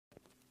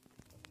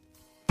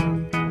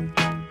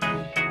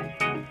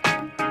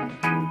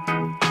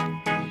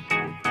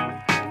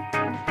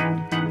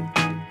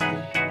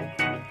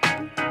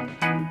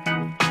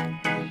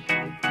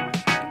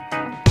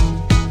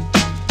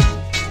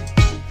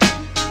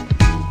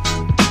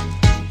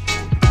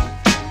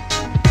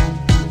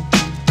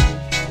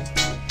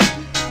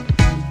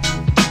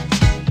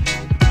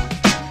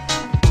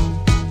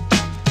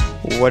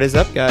What is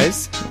up,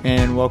 guys?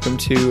 And welcome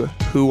to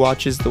Who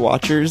Watches the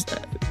Watchers?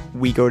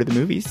 We go to the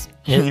movies.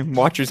 Yeah.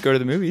 Watchers go to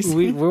the movies.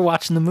 We're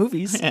watching the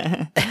movies.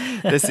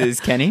 This is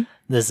Kenny.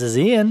 This is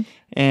Ian.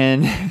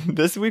 And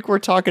this week we're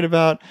talking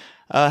about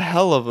a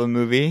hell of a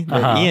movie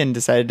that Ian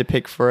decided to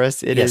pick for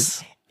us. It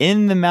is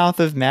In the Mouth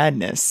of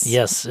Madness.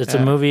 Yes, it's a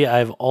movie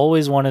I've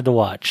always wanted to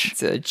watch.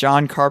 It's a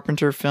John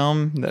Carpenter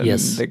film.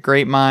 The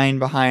great mind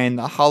behind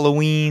the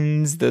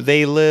Halloweens, the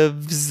They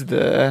Lives,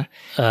 the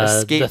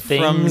Escape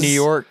from New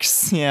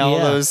Yorks. Yeah,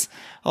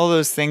 all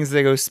those things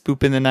that go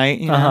spoop in the night.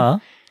 You know?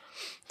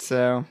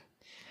 So,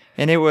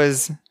 and it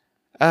was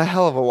a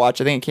hell of a watch.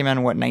 I think it came out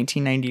in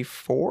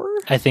 1994?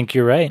 I think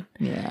you're right.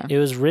 Yeah. It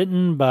was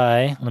written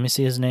by, let me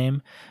see his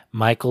name,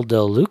 Michael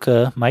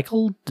DeLuca.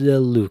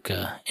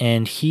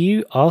 And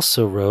he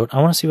also wrote,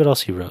 I want to see what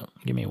else he wrote.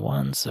 Give me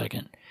 1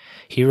 second.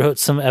 He wrote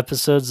some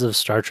episodes of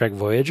Star Trek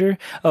Voyager.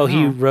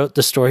 He wrote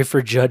the story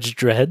for Judge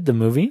Dredd, the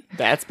movie.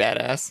 That's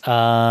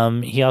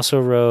badass. He also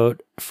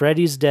wrote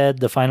Freddy's Dead,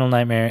 The Final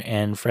Nightmare,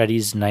 and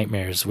Freddy's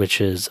Nightmares, which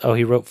is,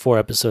 he wrote 4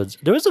 episodes.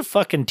 There was a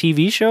fucking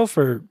TV show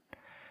for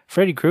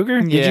Freddy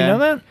Krueger. Did you know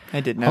that? I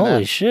did know that.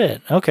 Holy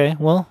shit. Okay,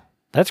 well,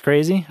 that's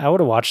crazy. I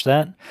would have watched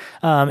that.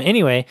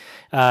 Anyway,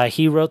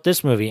 he wrote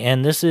this movie,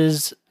 and this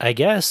is, I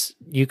guess,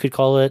 you could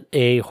call it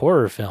a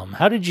horror film.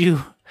 How did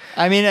you...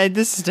 I mean,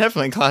 this is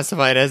definitely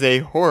classified as a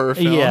horror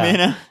film, you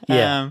know?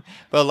 Yeah.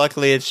 But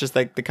luckily, it's just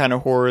like the kind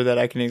of horror that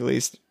I can at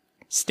least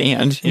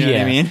stand, you know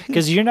what I mean?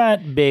 Because you're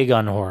not big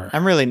on horror.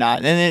 I'm really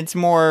not. And it's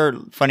more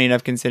funny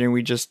enough considering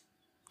we just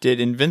did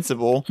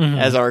Invincible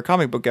as our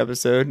comic book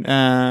episode,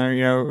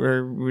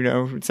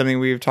 something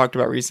we've talked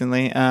about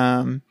recently,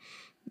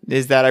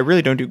 is that I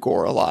really don't do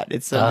gore a lot.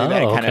 It's something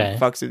that kind of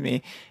fucks with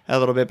me a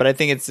little bit, but I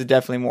think it's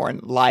definitely more in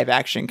live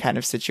action kind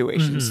of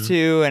situations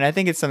too. And I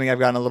think it's something I've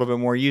gotten a little bit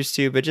more used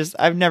to, but just,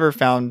 I've never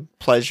found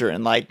pleasure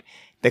in like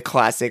the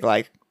classic,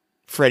 like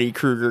Freddy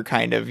Krueger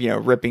kind of,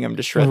 ripping him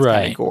to shreds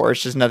kind of gore.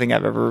 It's just nothing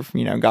I've ever,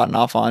 gotten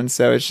off on.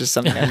 So it's just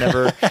something I've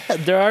never.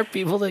 There are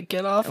people that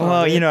get off on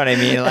Well, it. you know what I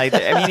mean? Like,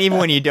 even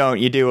when you don't,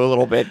 you do a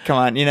little bit. Come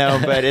on,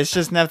 but it's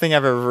just nothing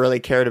I've ever really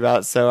cared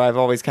about. So I've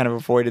always kind of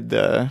avoided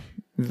the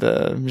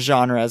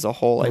genre as a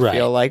whole, I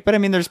feel like. But I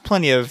mean, there's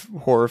plenty of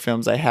horror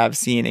films I have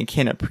seen and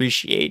can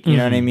appreciate. You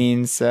know what I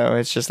mean? So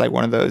it's just like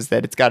one of those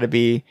that it's got to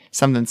be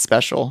something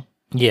special.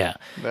 Yeah.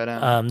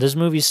 But this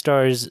movie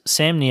stars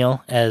Sam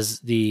Neill as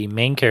the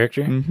main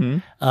character.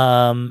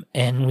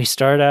 And we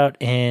start out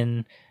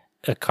in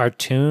a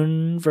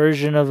cartoon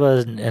version of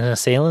an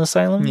insane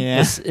asylum.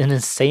 Yeah. An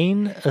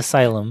insane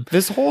asylum.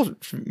 This whole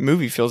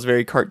movie feels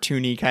very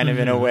cartoony kind of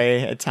in a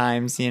way at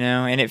times,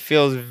 and it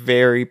feels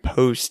very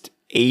post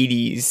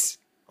 80s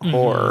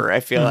horror.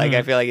 I feel like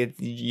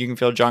you can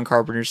feel John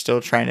Carpenter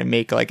still trying to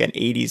make like an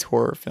 80s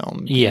horror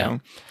film.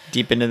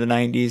 Deep into the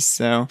 90s.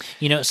 So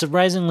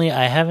surprisingly,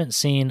 I haven't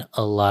seen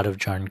a lot of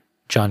John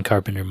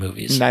Carpenter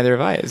movies. Neither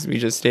have I, as we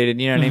just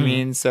stated. You know what I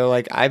mean? So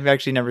like, I've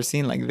actually never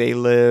seen like They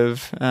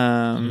Live.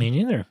 Me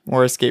neither.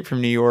 Or Escape from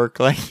New York.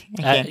 Like,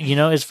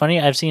 it's funny.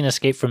 I've seen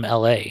Escape from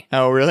L.A.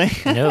 Oh, really?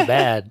 No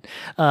bad.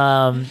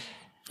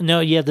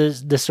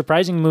 The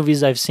surprising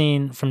movies I've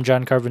seen from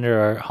John Carpenter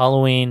are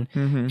Halloween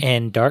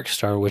and Dark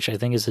Star, which I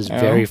think is his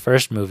very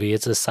first movie.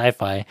 It's a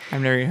sci-fi.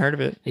 I've never even heard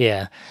of it.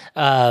 Yeah.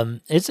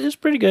 It's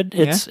pretty good.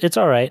 It's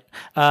all right.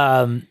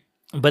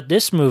 But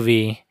this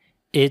movie,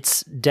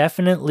 it's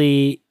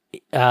definitely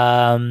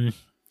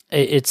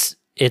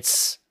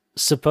it's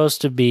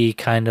supposed to be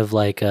kind of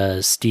like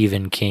a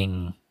Stephen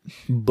King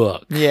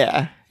book.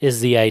 Yeah.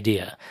 Is the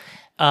idea.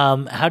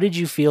 How did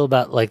you feel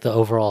about like the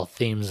overall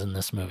themes in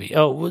this movie?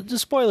 Oh, well, the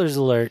spoilers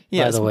alert,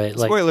 by the way.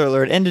 Spoiler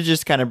alert. And to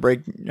just kind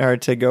of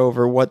to go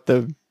over what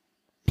the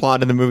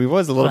plot of the movie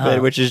was a little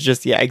bit, which is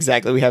just,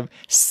 exactly. We have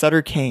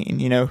Sutter Kane,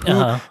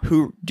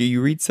 who do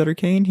you read Sutter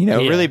Kane?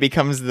 Really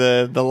becomes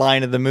the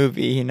line of the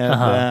movie,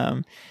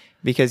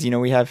 because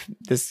we have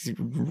this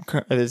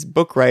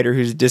book writer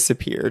who's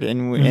disappeared,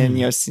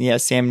 and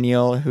Sam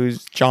Neill,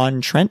 who's John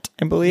Trent,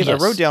 I believe. I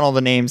wrote down all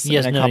the names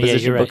in a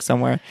composition book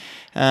somewhere.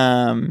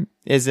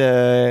 Is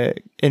a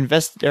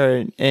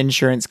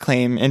insurance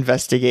claim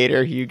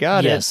investigator. You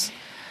got it.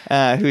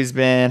 Who's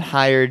been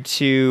hired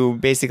to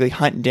basically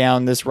hunt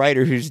down this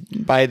writer who's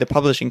by the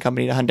publishing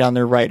company to hunt down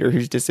their writer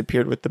who's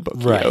disappeared with the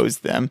book he owes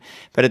them.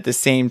 But at the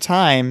same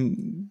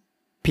time,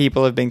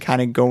 people have been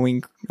kind of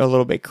going a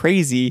little bit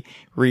crazy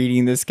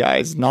reading this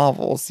guy's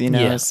novels,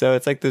 So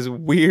it's like this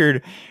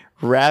weird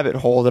rabbit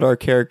hole that our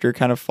character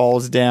kind of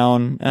falls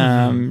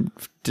down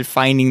to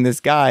finding this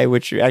guy,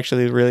 which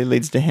actually really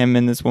leads to him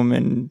and this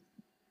woman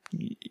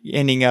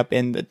ending up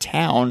in the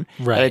town.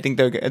 Right. I think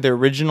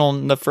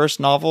the first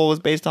novel was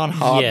based on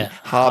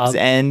Hobbs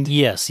End.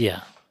 Yes,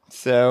 yeah.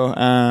 So,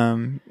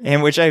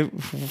 and which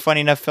funny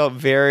enough, felt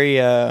very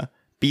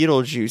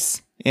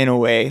Beetlejuice in a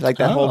way, like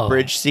that whole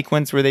bridge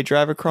sequence where they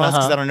drive across.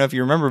 Because I don't know if you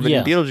remember, but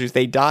in Beetlejuice,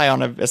 they die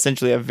on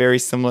essentially a very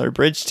similar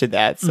bridge to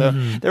that. So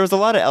there was a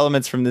lot of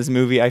elements from this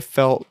movie I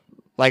felt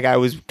like I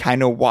was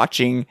kind of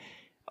watching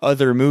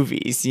other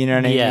movies. You know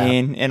what I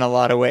mean? In a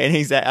lot of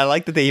ways. And I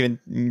like that they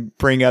even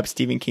bring up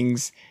Stephen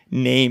King's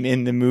name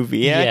in the movie.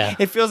 Yeah.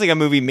 It feels like a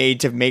movie made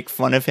to make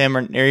fun of him,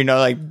 or you know,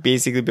 like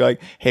basically be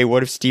like, hey,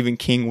 what if Stephen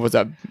King was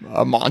a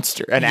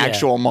monster, an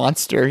actual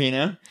monster, you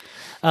know?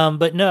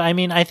 But no, I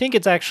mean, I think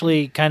it's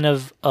actually kind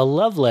of a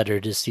love letter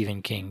to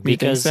Stephen King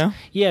because, you think so?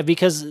 Yeah,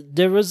 because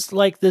there was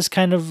like this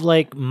kind of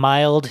like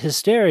mild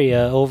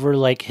hysteria over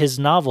like his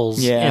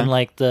novels in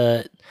like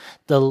the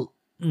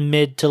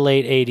mid to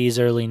late 80s,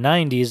 early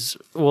 90s.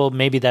 Well,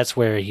 maybe that's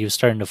where he was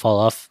starting to fall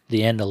off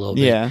the end a little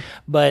bit. Yeah.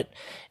 But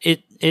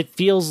it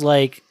feels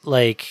like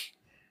they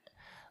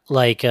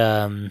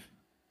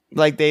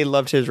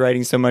loved his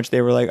writing so much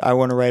they were like, I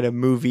want to write a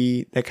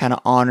movie that kind of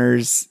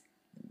honors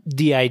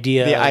the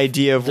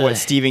idea of what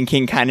Stephen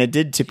King kind of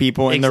did to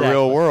people in the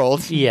real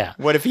world. Yeah.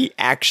 What if he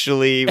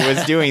actually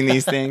was doing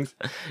these things?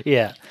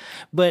 Yeah.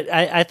 But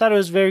I thought it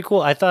was very cool.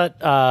 I thought,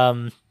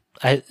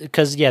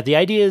 because the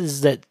idea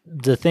is that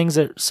the things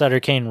that Sutter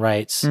Kane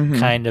writes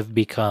kind of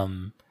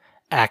become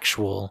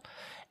actual.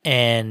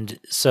 And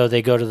so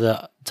they go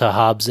to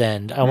Hobbs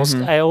End.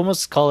 I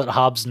almost call it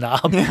Hobbs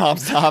Knob.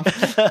 Hobbs Knob.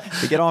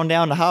 They get on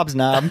down to Hobbs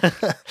Knob.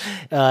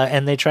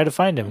 And they try to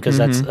find him because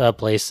that's a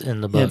place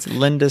in the book. Yeah, it's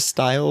Linda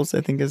Stiles,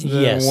 I think, is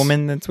the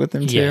woman that's with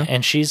him too. Yeah,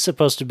 and she's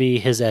supposed to be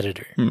his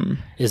editor,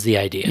 is the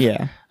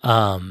idea.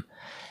 Yeah.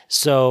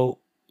 So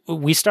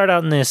we start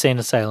out in the insane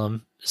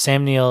asylum.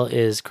 Sam Neill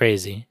is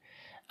crazy.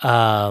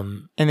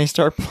 And they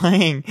start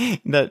playing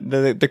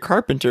the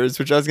Carpenters,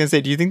 which I was going to say,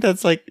 do you think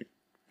that's like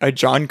a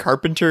John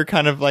Carpenter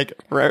kind of like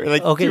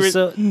okay,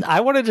 so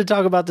I wanted to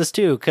talk about this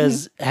too,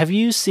 because have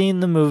you seen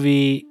the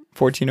movie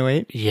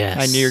 1408?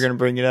 Yes. I knew you were going to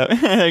bring it up.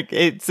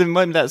 It's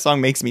what that song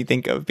makes me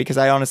think of, because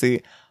I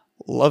honestly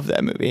love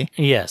that movie.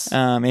 Yes.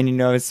 And you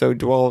know, it's so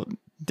dwelled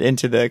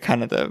into the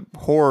kind of the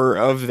horror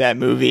of that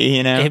movie,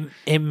 you know?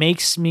 It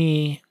makes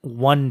me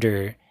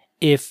wonder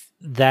if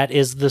that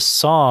is the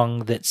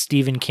song that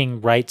Stephen King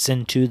writes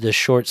into the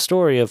short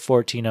story of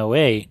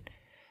 1408,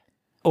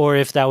 or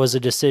if that was a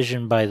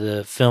decision by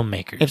the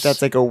filmmakers. If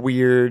that's like a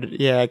weird,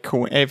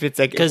 if it's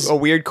like a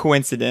weird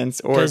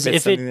coincidence, or if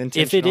it's something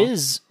intentional. If it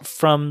is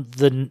from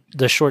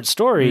the short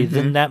story,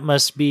 then that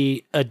must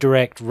be a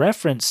direct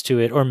reference to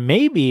it, or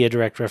maybe a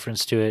direct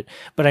reference to it.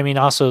 But I mean,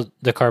 also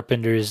the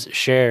Carpenters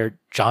share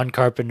John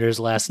Carpenter's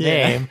last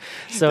name,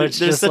 so it's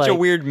there's just such like a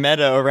weird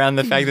meta around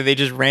the fact that they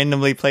just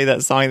randomly play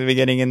that song at the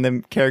beginning, and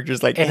the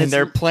characters like, and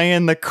they're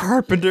playing the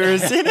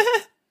Carpenters.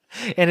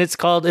 And it's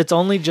called "It's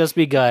Only Just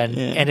Begun,"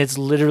 and it's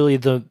literally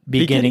the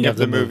beginning of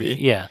the movie.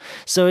 Yeah,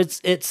 so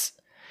it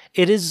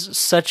is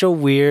such a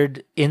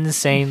weird,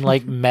 insane,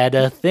 like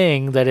meta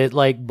thing that it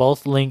like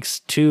both links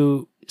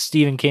to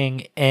Stephen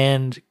King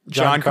and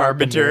John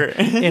Carpenter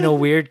in a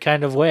weird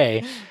kind of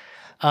way.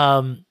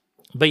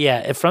 But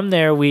yeah, from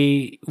there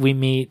we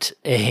meet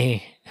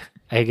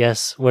I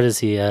guess, what is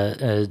he,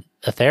 a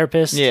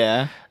therapist?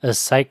 Yeah. A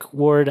psych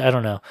ward? I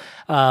don't know.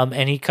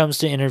 And he comes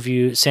to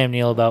interview Sam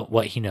Neill about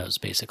what he knows,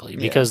 basically,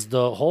 because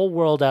the whole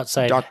world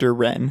outside... Dr.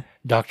 Wren.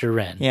 Dr.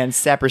 Wren. Yeah, and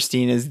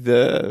Saperstein is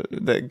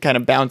the kind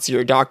of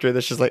bouncier doctor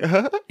that's just like...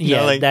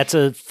 That's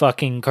a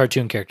fucking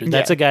cartoon character.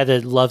 That's a guy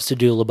that loves to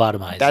do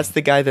lobotomizing. That's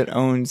the guy that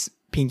owns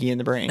Pinky and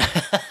the Brain.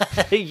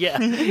 Yeah,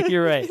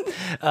 you're right.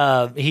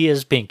 He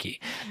is Pinky.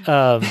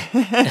 But...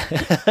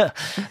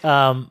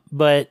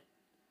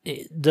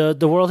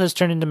 The world has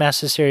turned into mass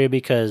hysteria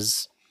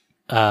because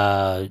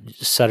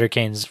Sutter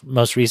Kane's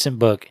most recent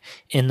book,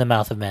 In the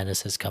Mouth of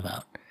Madness, has come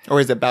out. Or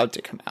is about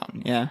to come out,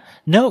 yeah.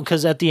 No,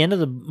 because at the end of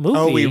the movie...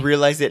 Oh, we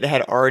realized it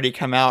had already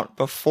come out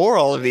before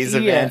all of these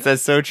events.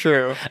 That's so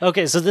true.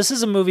 Okay, so this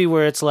is a movie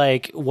where it's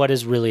like, what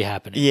is really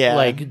happening? Yeah.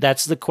 Like,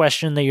 that's the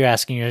question that you're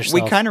asking yourself.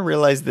 We kind of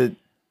realized that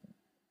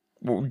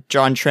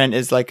John Trent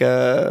is like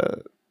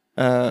the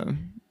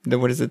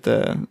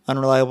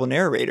unreliable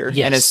narrator,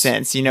 in a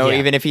sense, you know,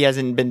 even if he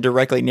hasn't been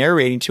directly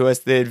narrating to us,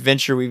 the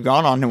adventure we've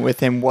gone on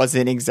with him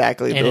wasn't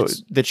exactly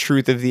the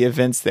truth of the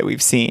events that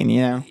we've seen,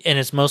 you know? And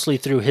it's mostly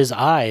through his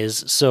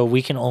eyes, so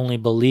we can only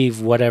believe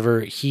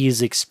whatever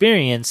he's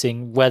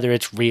experiencing, whether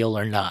it's real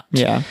or not.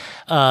 Yeah.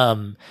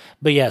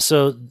 But yeah,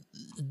 so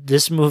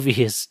this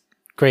movie is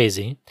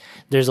crazy.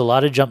 There's a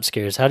lot of jump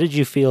scares. How did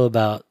you feel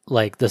about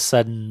like the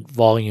sudden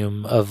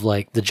volume of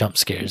like the jump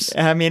scares?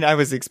 I mean, I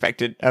was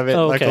expected of it,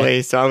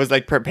 luckily, so I was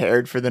like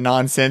prepared for the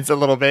nonsense a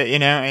little bit, you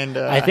know. And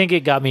I think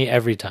it got me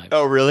every time.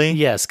 Oh, really?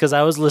 Yes, because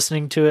I was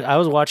listening to it. I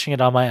was watching it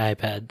on my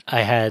iPad.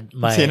 I had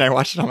my and I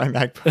watched it on my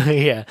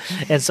MacBook. Yeah,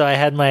 and so I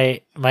had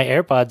my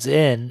AirPods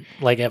in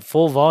like at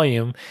full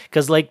volume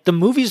because like the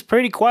movie's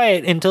pretty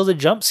quiet until the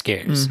jump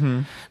scares.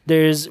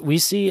 We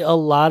see a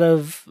lot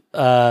of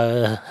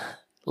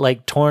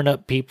like torn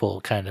up people,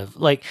 kind of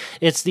like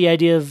it's the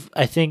idea of,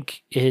 I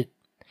think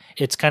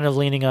it's kind of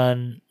leaning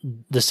on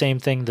the same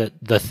thing that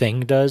The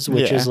Thing does,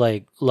 which is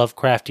like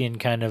Lovecraftian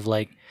kind of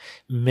like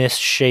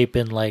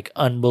misshapen, like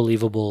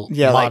unbelievable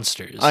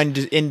monsters, like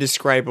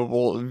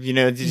indescribable, you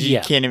know,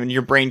 you can't even,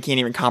 your brain can't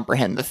even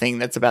comprehend the thing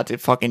that's about to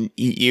fucking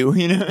eat you,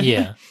 you know?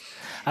 Yeah.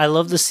 I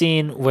love the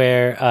scene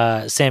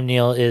where Sam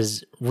Neill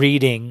is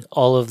reading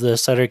all of the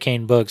Sutter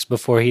Kane books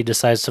before he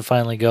decides to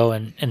finally go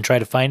and try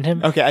to find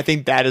him. Okay, I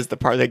think that is the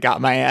part that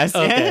got my ass.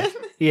 Okay.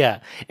 Yeah.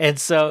 And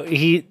so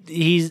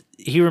he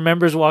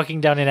remembers walking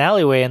down an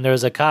alleyway and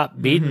there's a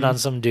cop beating on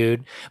some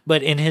dude,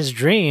 but in his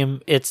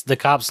dream, it's the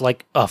cop's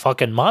like a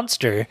fucking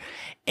monster.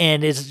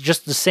 And it's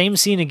just the same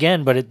scene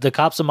again, but the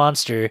cop's a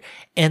monster.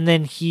 And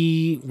then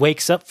he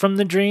wakes up from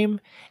the dream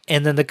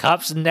and then the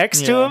cop's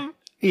next to him.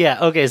 Yeah.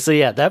 Okay. So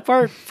yeah, that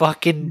part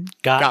fucking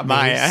got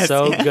my me ass.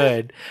 so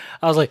good.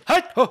 I was like,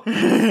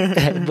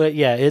 but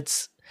yeah,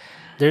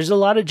 there's a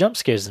lot of jump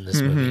scares in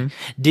this movie.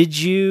 Did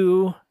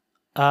you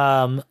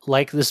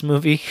like this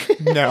movie?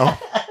 No,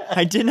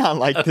 I did not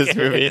like this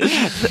movie.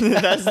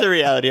 That's the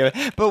reality of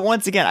it. But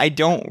once again, I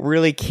don't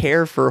really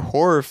care for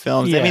horror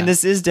films. Yeah. I mean,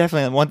 this is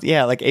definitely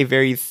like a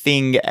very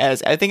Thing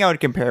as I think I would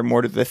compare it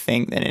more to The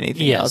Thing than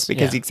anything else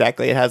because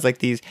exactly it has like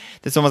this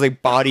almost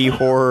like body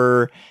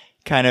horror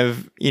kind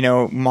of,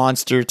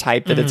 monster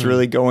type that it's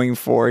really going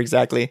for.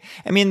 Exactly.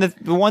 I mean, the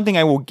one thing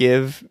I will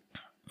give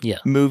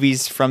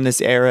movies from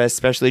this era,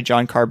 especially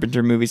John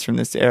Carpenter movies from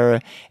this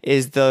era,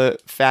 is the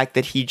fact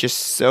that he just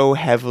so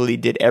heavily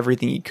did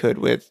everything he could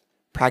with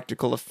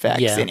practical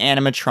effects and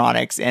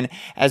animatronics, and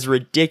as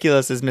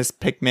ridiculous as Miss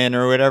Pickman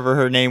or whatever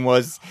her name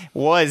was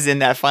in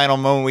that final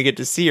moment we get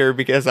to see her,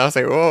 because I was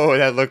like, whoa,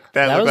 that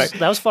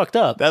was fucked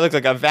up. That looked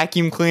like a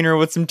vacuum cleaner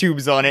with some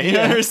tubes on it,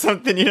 or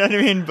something, you know what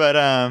I mean? But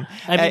I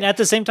mean, at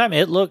the same time,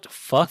 it looked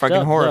fucking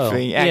up,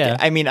 horrifying. Yeah.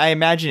 I mean, I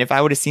imagine if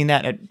I would have seen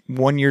that at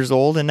 1 year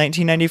old in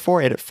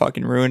 1994, it'd have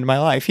fucking ruined my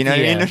life. You know what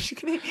I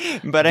mean?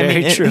 But Very I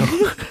mean, true.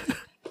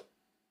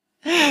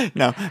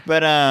 No,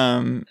 but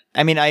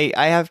I mean,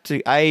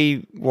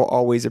 I will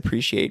always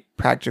appreciate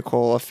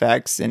practical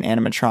effects and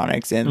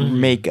animatronics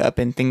and makeup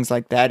and things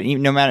like that.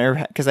 And no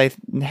matter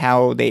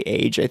how they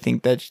age, I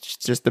think that's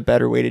just the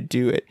better way to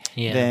do it.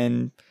 Yeah.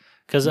 Than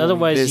because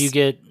otherwise you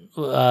get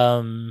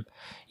Yoda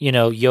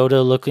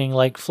looking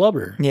like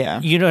Flubber.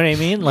 Yeah, you know what I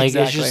mean? Like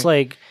exactly. It's just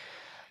like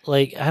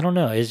I don't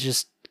know. It's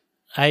just.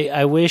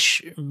 I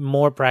wish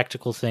more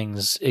practical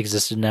things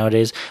existed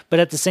nowadays,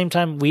 but at the same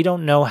time, we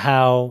don't know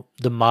how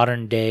the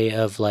modern day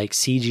of like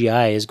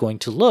CGI is going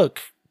to look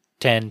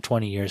 10,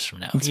 20 years from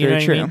now. That's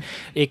very true. I mean?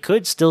 It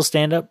could still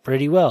stand up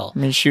pretty well. I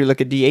mean, shoot,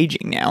 look at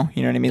de-aging now.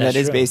 You know what I mean? That's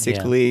true.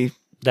 Basically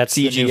that's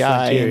CGI. The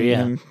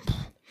new frontier,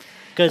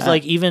 because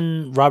like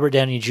even Robert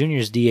Downey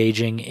Jr.'s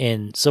de-aging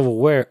in Civil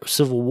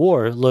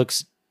War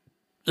looks,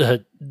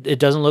 it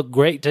doesn't look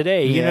great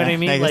today. You know what I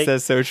mean? I guess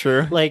that's so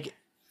true. Like,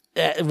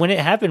 when it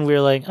happened, we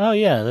were like, "Oh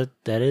yeah,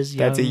 that is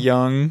young." That's a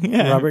young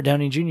Robert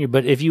Downey Jr.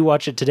 But if you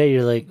watch it today,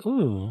 you're like,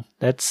 "Ooh,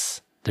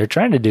 they're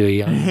trying to do a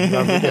young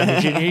Robert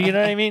Downey Jr." You know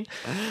what I mean?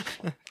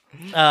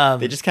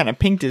 They just kind of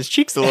pinked his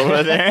cheeks a little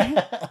bit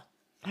there.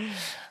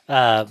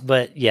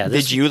 But yeah,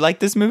 did you like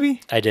this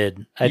movie? I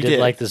did. I did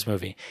like this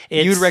movie.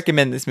 You would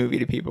recommend this movie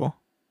to people?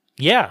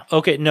 Yeah.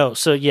 Okay. No.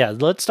 So yeah,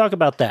 let's talk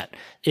about that.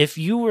 If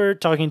you were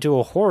talking to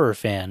a horror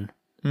fan.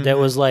 That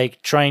was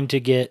like trying to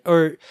get,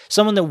 or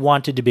someone that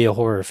wanted to be a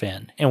horror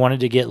fan and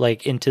wanted to get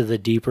like into the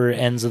deeper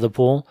ends of the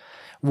pool,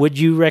 would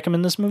you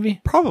recommend this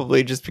movie?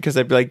 Probably, just because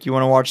I'd be like, you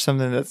want to watch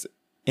something that's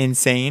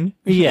insane,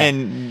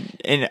 and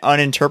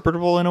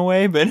uninterpretable in a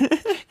way, but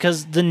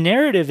because the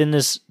narrative in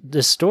this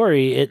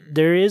story,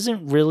 there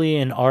isn't really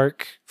an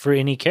arc for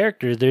any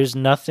character. There's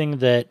nothing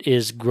that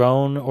is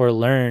grown or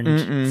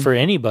learned for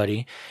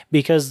anybody,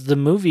 because the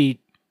movie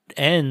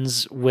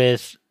ends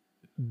with.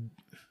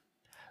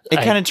 It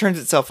kind of turns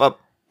itself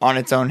up on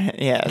its own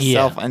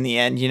self in the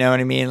end, you know what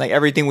I mean? Like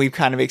everything we've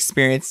kind of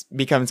experienced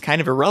becomes kind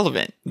of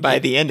irrelevant by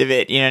the end of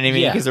it, you know what I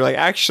mean? Because they're like,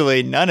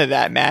 actually, none of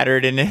that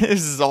mattered, and this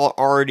has all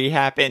already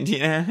happened, you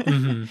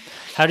know?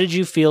 How did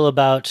you feel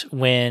about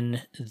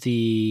when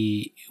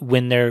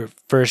they're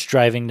first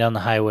driving down the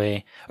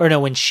highway, or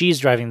no, when she's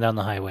driving down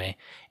the highway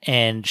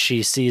and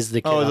she sees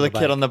the kid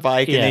kid on the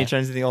bike and then he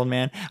turns to the old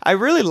man? I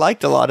really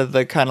liked a lot of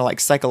the kind of like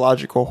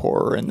psychological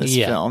horror in this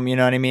film, you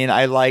know what I mean?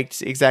 I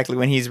liked exactly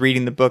when he's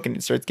reading the book and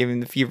it starts giving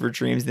him the fever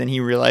dreams, then he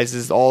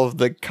realizes all of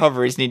the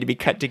covers need to be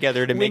cut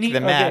together to make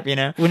the map, you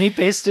know? When he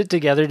pasted it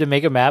together to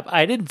make a map,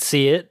 I didn't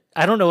see it.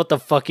 I don't know what the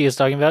fuck he was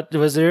talking about.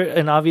 Was there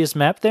an obvious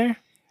map there?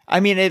 I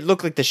mean, it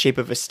looked like the shape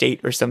of a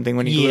state or something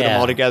when he glued them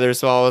all together.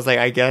 So I was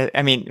like,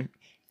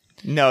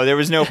 no, there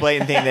was no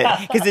blatant thing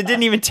because it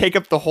didn't even take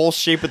up the whole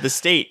shape of the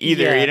state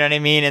either. Yeah. You know what I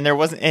mean? And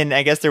and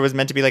I guess there was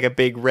meant to be like a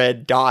big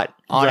red dot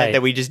on it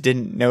that we just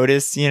didn't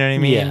notice. You know what I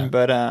mean? Yeah.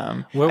 But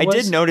I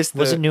did notice.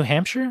 Was it New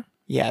Hampshire?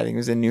 Yeah, I think it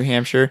was in New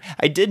Hampshire.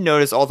 I did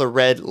notice all the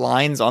red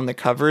lines on the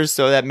covers,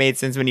 so that made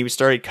sense when he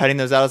started cutting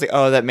those out. I was like,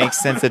 oh, that makes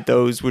sense that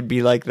those would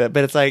be like that.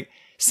 But it's like,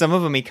 some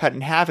of them he cut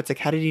in half. It's like,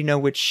 how did he know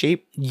which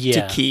shape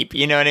to keep?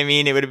 You know what I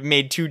mean? It would have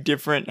made two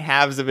different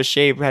halves of a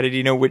shape. How did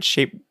he know which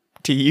shape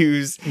to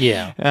use?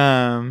 Yeah.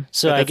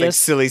 So I guess like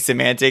silly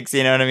semantics.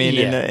 You know what I mean?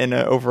 In an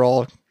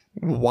overall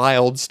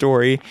wild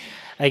story.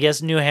 I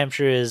guess New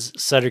Hampshire is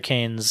Sutter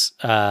Kane's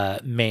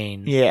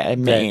Maine. Yeah,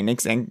 Maine.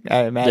 I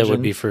imagine that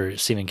would be for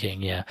Stephen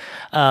King. Yeah.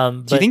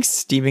 Do you think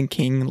Stephen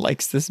King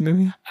likes this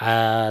movie?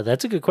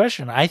 That's a good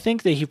question. I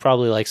think that he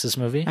probably likes this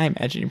movie. I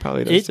imagine he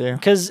probably does too.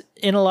 Because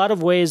in a lot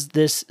of ways,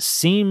 this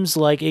seems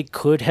like it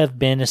could have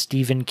been a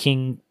Stephen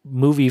King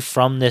movie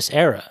from this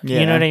era.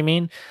 Yeah. You know what I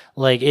mean?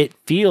 Like, it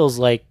feels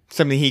like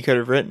something he could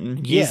have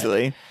written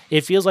easily.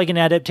 It feels like an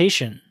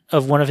adaptation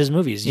of one of his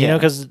movies, you know,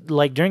 because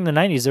like during the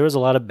 90s, there was a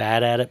lot of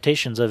bad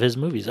adaptations of his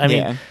movies. I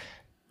mean,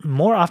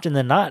 more often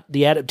than not,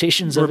 the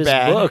adaptations of his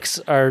books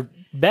are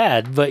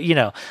bad, but you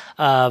know,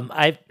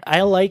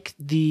 I like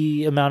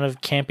the amount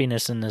of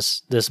campiness in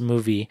this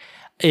movie.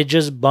 It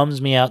just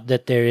bums me out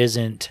that there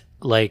isn't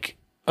like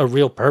a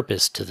real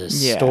purpose to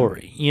this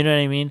story. You know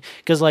what I mean?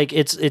 Because like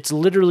it's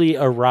literally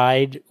a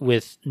ride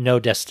with no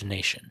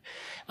destination.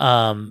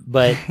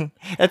 But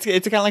it's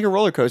kind of like a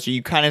roller coaster.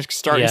 You kind of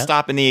start and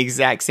stop in the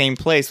exact same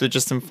place with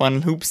just some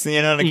fun hoops,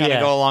 you know, to kind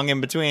of go along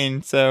in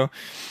between. So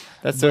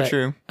that's so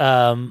true.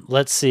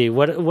 Let's see.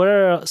 What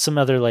are some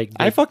other like?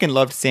 I fucking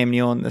loved Sam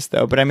Neill in this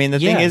though. But I mean, the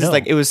thing is,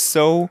 like, it was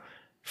so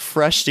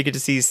fresh to get to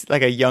see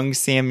like a young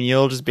Sam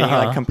Neill just being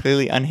like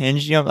completely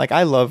unhinged. You know, like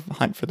I love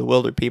Hunt for the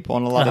Wilder People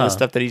and a lot of the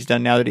stuff that he's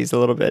done now that he's a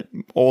little bit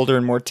older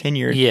and more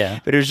tenured. Yeah.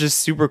 But it was just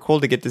super cool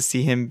to get to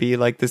see him be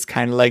like this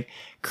kind of like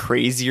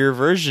crazier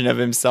version of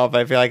himself.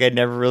 I feel like I'd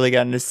never really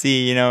gotten to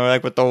see, you know,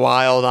 like with the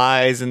wild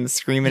eyes and the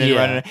screaming and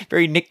running,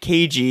 very Nick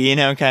Cagey, you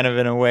know, kind of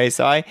in a way.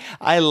 So I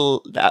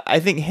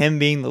think him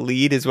being the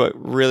lead is what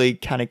really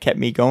kind of kept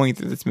me going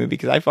through this movie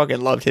because I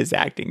fucking loved his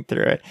acting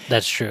through it.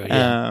 That's true.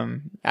 Yeah.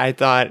 I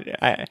thought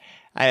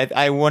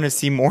I want to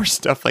see more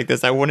stuff like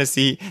this. I want to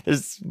see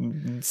there's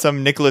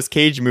some Nicolas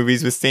Cage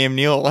movies with Sam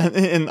Neill on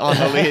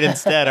the lead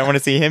instead. I want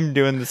to see him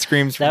doing the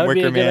screams from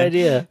Wicker Man. That would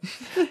be a good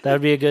idea. That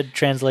would be a good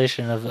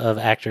translation of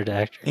actor to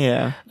actor.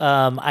 Yeah.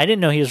 I didn't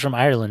know he was from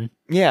Ireland.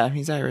 Yeah,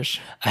 he's Irish.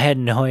 I had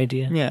no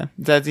idea. Yeah,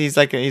 he's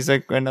like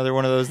another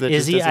one of those that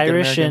is he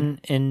Irish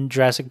in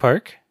Jurassic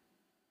Park?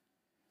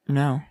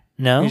 No.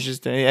 No, he's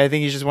just. I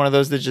think he's just one of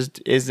those that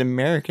just is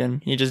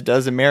American. He just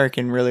does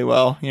American really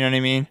well. You know what I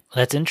mean?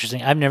 That's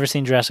interesting. I've never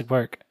seen Jurassic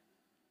Park.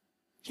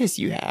 Yes,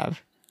 you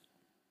have.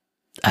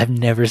 I've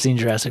never seen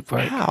Jurassic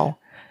Park. How?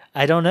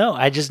 I don't know.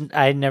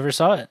 I never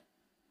saw it,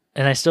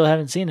 and I still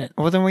haven't seen it.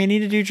 Well, then we need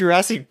to do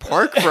Jurassic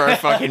Park for our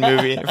fucking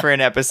movie for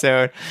an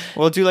episode.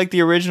 We'll do like the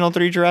original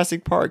 3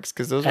 Jurassic Parks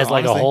because those as are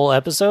like a whole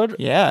episode.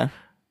 Yeah.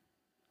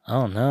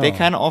 Oh no! They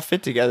kind of all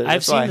fit together.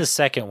 I've seen the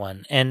second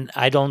one, and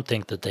I don't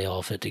think that they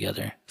all fit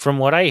together. From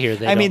what I hear,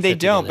 they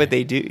don't, but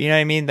they do. You know what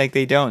I mean? Like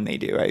they don't, they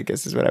do. I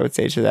guess is what I would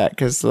say to that.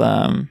 Because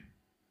no,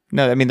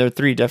 I mean they're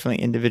 3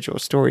 definitely individual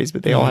stories,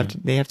 but they all have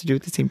to do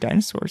with the same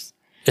dinosaurs.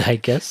 I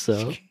guess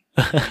so.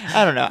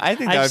 I don't know. I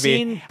think I've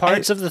seen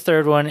parts of the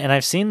third one, and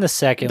I've seen the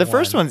second. The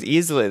first one's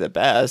easily the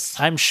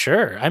best. I'm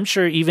sure.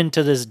 Even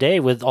to this day,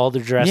 with all the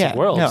Jurassic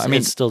Worlds, no, I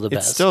mean, it's still the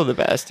best. It's still the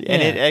best, and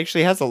it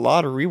actually has a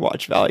lot of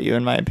rewatch value,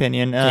 in my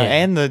opinion.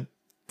 And the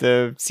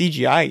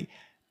CGI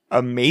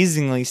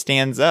amazingly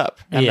stands up.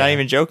 I'm not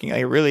even joking.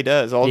 Like, it really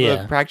does. All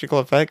the practical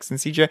effects and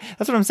CGI.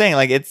 That's what I'm saying.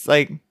 Like it's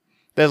like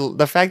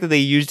the fact that they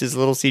used as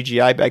little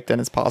CGI back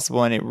then as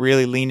possible, and it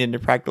really leaned into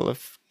practical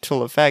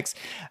effects.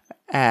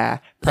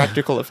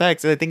 Practical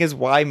effects, I think, is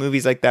why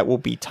movies like that will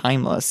be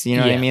timeless. You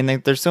know what I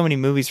mean? There's so many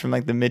movies from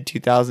like the mid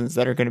 2000s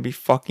that are going to be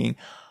fucking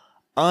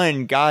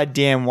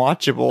ungoddamn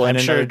watchable. I'm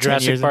sure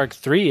Jurassic Park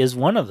 3 is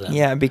one of them.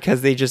 Yeah,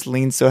 because they just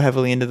lean so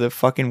heavily into the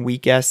fucking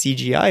weak ass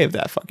CGI of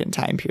that fucking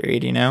time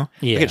period. You know?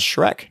 Yeah. Look at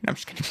Shrek. No, I'm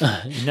just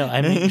kidding. No,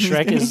 I mean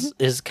Shrek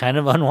is kind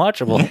of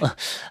unwatchable.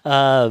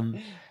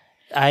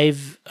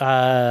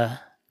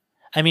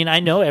 I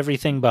know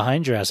everything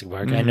behind Jurassic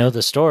Park. I know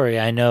the story.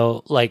 I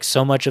know like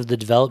so much of the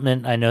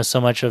development. I know so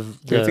much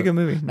of the... It's a good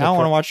movie. Now I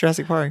want to watch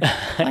Jurassic Park.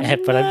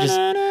 But I'm just...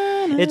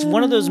 It's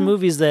one of those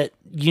movies that,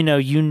 you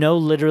know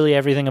literally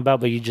everything about,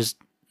 but you just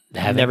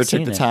haven't never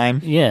seen took the time.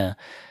 Yeah.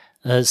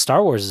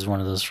 Star Wars is one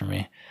of those for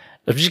me.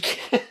 I'm just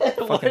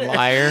kidding. Fucking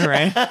liar,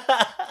 right?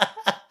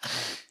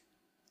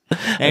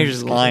 Now you're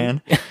just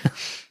lying.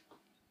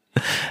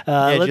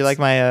 Did you like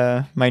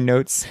my my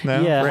notes?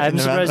 Though, yeah, I'm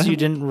surprised you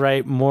didn't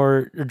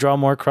draw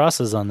more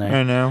crosses on there.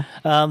 I know.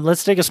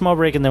 Let's take a small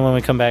break, and then when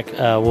we come back,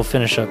 we'll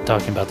finish up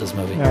talking about this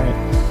movie. All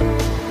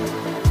right.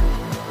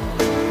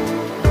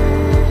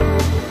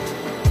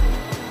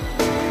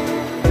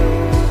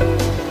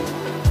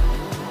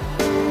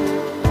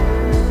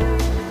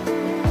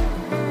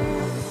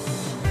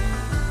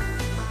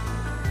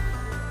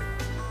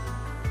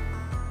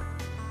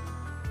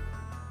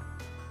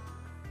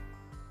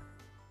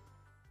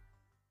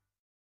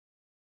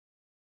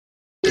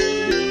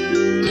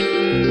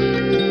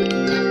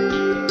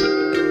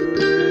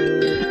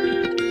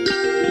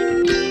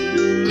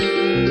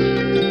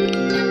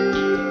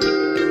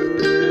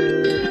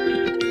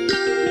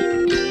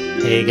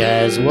 Hey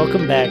guys,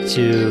 welcome back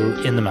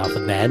to In the Mouth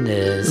of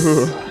Madness.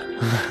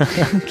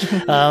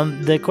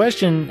 The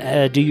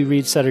question, do you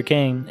read Sutter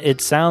Kane?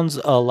 It sounds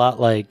a lot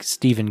like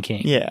Stephen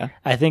King. Yeah.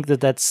 I think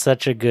that's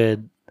such a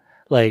good,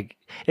 like,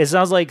 It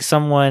sounds like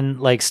someone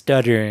like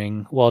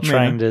stuttering while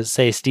trying to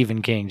say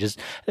Stephen King. Just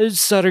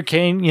Sutter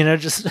Kane,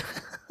 just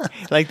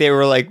like they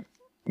were like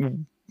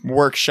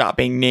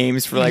workshopping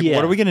names for like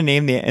what are we gonna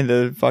name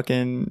the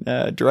fucking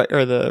director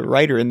or the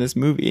writer in this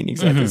movie? And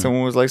exactly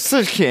someone was like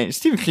Sutter Kane,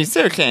 Stephen King,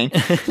 Sutter Kane,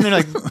 and they're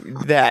like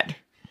that.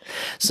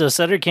 So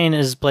Sutter Kane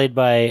is played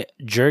by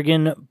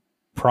Jürgen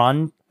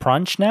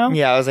Prochnow.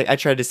 Yeah, I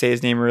tried to say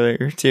his name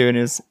earlier too, and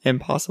it was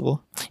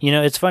impossible.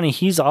 It's funny.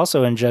 He's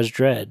also in Judge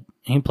Dredd.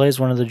 He plays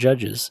one of the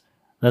judges.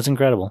 That's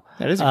incredible.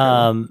 That is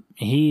incredible.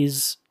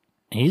 He's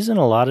in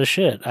a lot of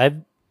shit.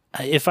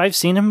 If I've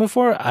seen him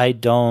before, I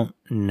don't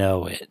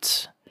know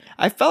it.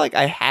 I felt like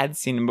I had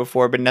seen him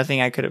before, but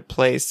nothing I could have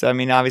placed. So, I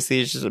mean,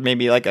 obviously, it's just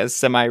maybe like a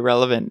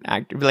semi-relevant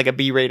actor, like a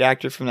B-rate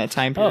actor from that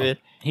time period.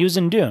 He was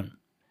in Dune.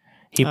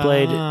 He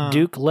played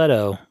Duke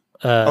Leto.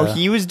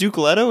 He was Duke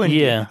Leto?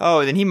 Yeah.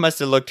 Oh, then he must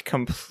have looked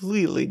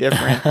completely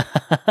different.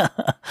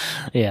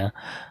 Yeah.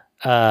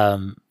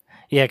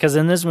 Because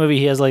in this movie,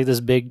 he has like this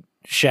big,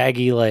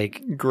 shaggy,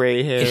 like...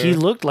 gray hair. He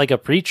looked like a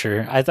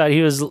preacher. I thought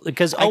he was...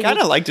 because I kind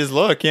of liked his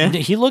look, yeah.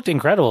 He looked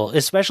incredible,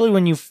 especially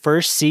when you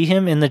first see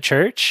him in the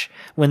church,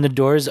 when the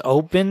doors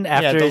open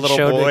after it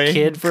showed a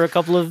kid for a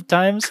couple of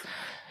times.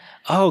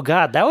 Oh,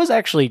 God, that was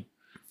actually...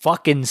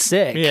 fucking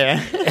sick.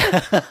 Yeah.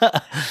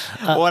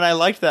 Well, and I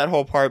liked that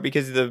whole part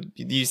because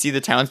you see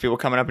the townspeople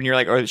coming up and you're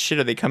like, oh shit,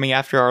 are they coming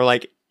after our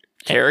like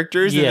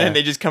characters? Yeah. And then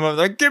they just come up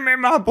like, give me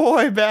my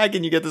boy back,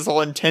 and you get this whole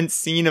intense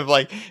scene of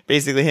like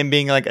basically him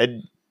being like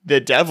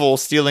the devil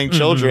stealing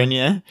children.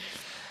 Yeah.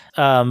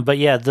 But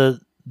yeah,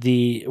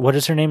 the what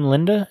is her name?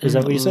 Linda? Is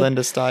that what you said?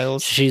 Linda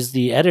Stiles. She's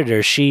the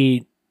editor.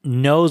 She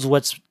knows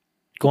what's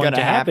going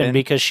to happen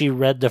because she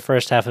read the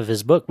first half of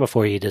his book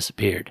before he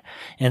disappeared.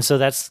 And so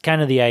that's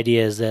kind of the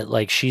idea, is that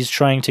like she's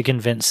trying to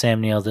convince Sam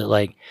Neill that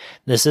like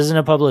this isn't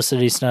a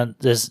publicity stunt,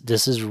 this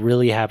is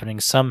really happening.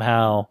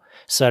 Somehow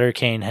Sutter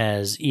Kane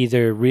has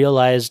either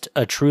realized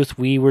a truth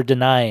we were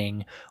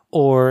denying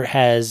or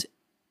has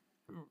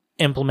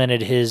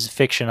implemented his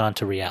fiction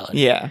onto reality.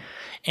 Yeah.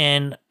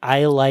 And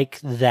I like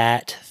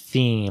that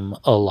theme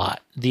a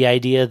lot. The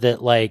idea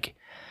that like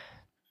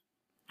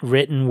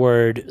written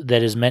word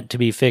that is meant to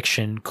be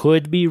fiction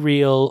could be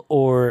real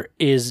or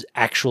is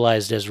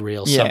actualized as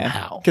real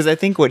somehow. Because I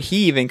think what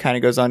he even kind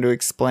of goes on to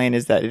explain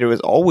is that it was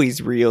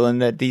always real and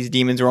that these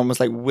demons were almost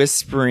like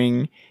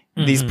whispering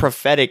these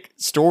prophetic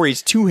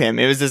stories to him.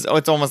 It was this,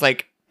 it's almost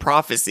like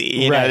prophecy,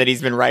 you know, that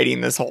he's been writing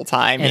this whole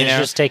time. And it's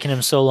just taken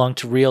him so long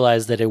to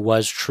realize that it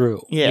was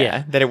true.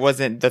 Yeah, that it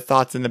wasn't the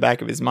thoughts in the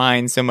back of his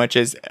mind so much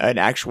as an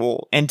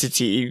actual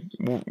entity,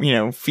 you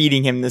know,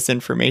 feeding him this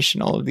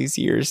information all of these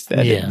years.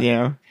 That you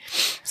know,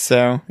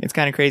 so it's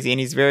kind of crazy, and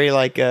he's very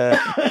like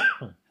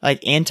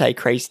like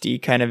anti-Christy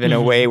kind of in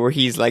a way, where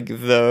he's like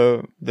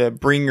the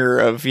bringer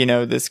of, you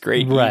know, this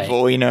great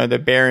evil, you know, the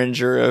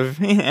Berenger of,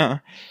 you know,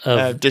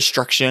 of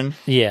destruction.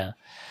 Yeah.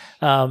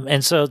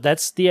 And so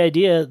that's the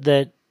idea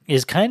that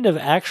is kind of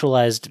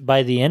actualized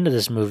by the end of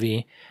this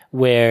movie,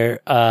 where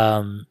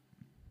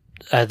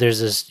there's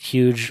this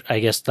huge, I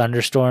guess,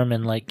 thunderstorm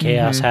and like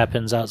chaos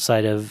happens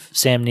outside of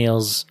Sam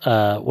Neill's,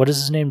 what is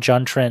his name?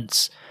 John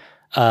Trent's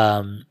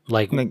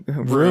like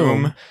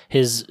room,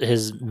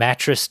 his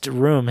mattressed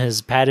room,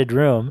 his padded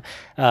room,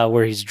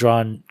 where he's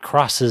drawn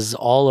crosses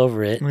all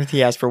over it.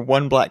 He asked for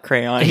one black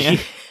crayon. Yeah.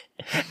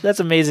 That's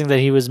amazing that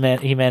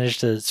he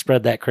managed to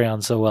spread that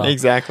crayon so well.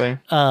 Exactly.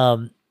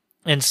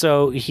 And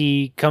so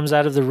he comes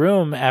out of the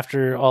room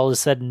after all is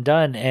said and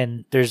done,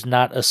 and there's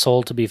not a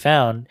soul to be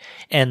found.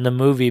 And the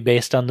movie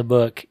based on the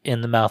book,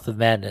 In the Mouth of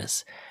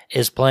Madness,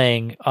 is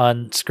playing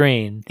on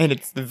screen. And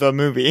it's the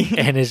movie.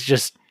 And it's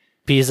just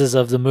pieces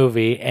of the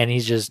movie, and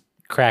he's just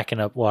cracking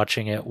up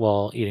watching it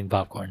while eating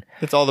popcorn.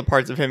 It's all the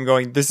parts of him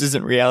going, this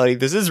isn't reality,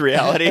 this is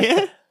reality.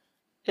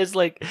 It's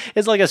like a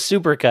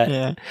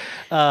supercut.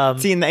 Yeah.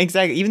 See, and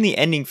exactly, even the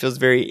ending feels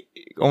very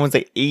almost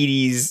like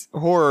 80s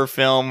horror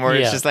film, where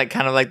it's just like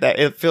kind of like that.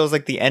 It feels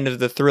like the end of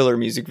the Thriller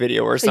music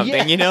video or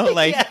something, you know,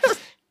 like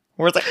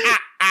where it's like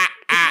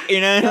you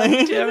know. God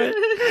damn it,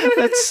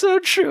 that's so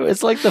true.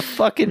 It's like the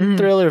fucking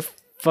Thriller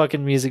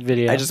fucking music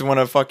video. I just want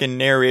a fucking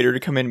narrator to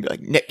come in and be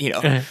like, you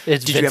know,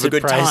 did you have a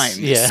good time?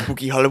 Yeah.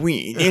 Spooky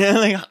Halloween, you know,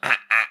 like.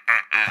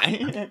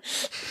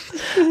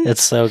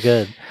 It's so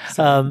good.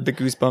 The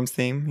Goosebumps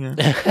theme.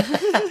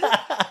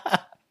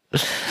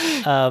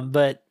 Yeah.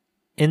 But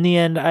in the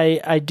end,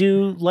 I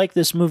do like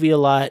this movie a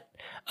lot.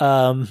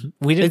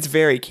 It's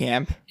very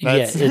camp.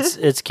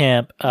 It's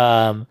camp.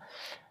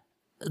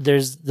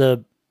 There's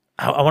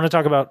I want to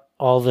talk about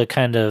all the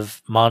kind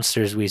of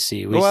monsters we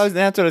see. That's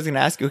what I was going to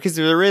ask you, because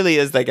there really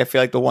is, like, I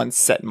feel like the one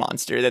set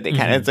monster that they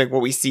kind of, it's like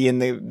what we see in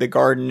the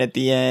garden at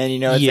the end, you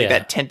know, it's like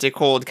that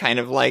tentacled kind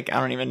of like, I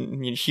don't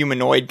even,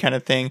 humanoid kind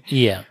of thing.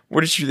 Yeah.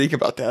 What did you think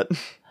about that?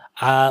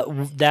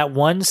 That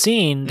one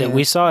scene that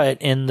we saw it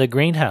in the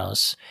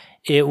greenhouse,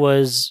 it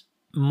was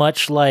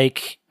much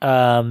like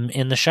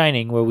in The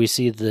Shining, where we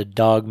see the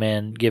dog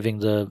man giving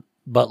the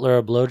butler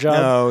a blowjob.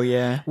 Oh,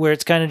 yeah. Where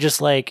it's kind of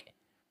just like,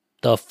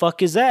 the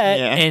fuck is that?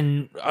 Yeah.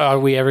 And are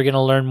we ever going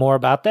to learn more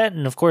about that?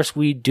 And of course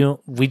we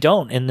don't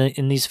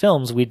in these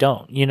films, we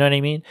don't, you know what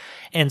I mean?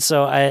 And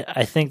so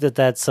I think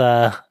that's,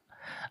 I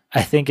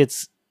think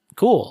it's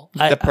cool.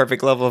 The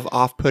perfect level of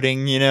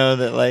off-putting,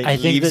 that like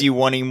leaves you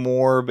wanting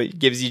more, but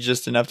gives you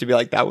just enough to be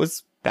like, that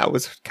was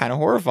kind of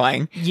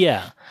horrifying.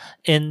 Yeah.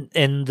 And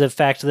the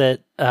fact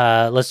that,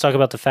 let's talk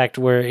about the fact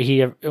where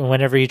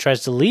whenever he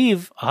tries to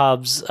leave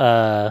Hobbs'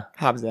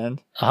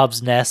 End.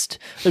 Hobbs' nest.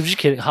 I'm just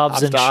kidding.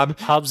 Hobbs and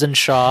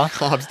Shaw.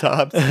 Hobbs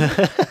Dobbs.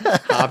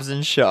 Hobbs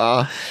and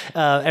Shaw.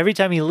 Every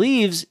time he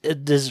leaves,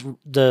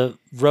 the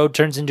road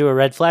turns into a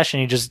red flash,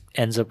 and he just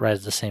ends up right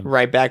at the same.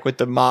 Right back with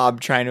the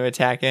mob trying to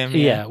attack him.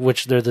 Yeah,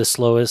 which they're the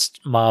slowest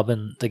mob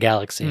in the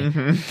galaxy.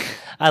 Mm-hmm.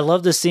 I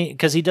love the scene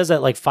because he does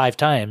that like 5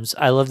 times.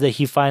 I love that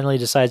he finally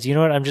decides, you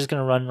know what, I'm just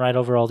going to run right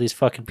over all these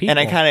fucking people. And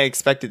I kind of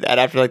expected that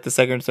after like the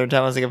second or third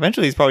time. I was like,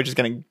 eventually he's probably just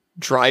going to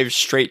drive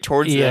straight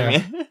towards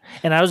them.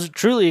 And I was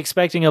truly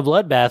expecting a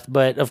bloodbath,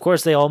 but of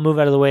course they all move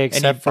out of the way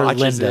except for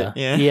Linda.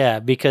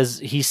 Yeah, because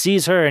he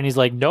sees her and he's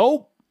like,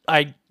 nope,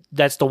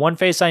 that's the one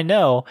face I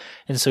know.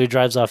 And so he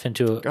drives off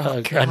into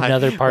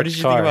another parked car. What did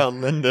you think about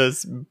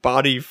Linda's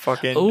body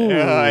fucking...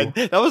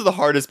 that was the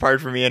hardest part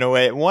for me in a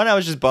way. One, I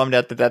was just bummed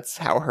out that that's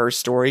how her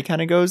story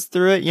kind of goes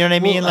through it. You know what I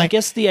mean? I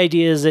guess the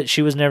idea is that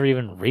she was never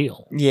even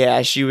real.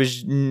 Yeah, she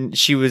was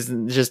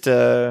just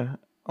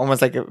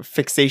almost like a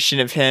fixation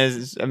of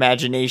his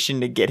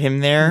imagination to get him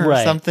there or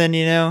something,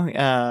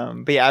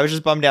 but yeah, I was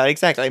just bummed out.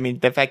 Exactly. I mean,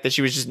 the fact that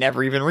she was just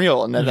never even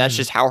real, and that's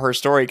just how her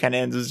story kind of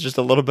ends, is just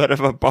a little bit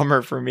of a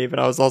bummer for me, but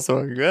I was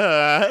also like,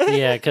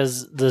 yeah,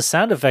 because the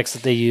sound effects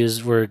that they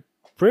used were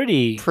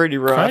pretty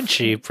rough.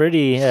 Crunchy,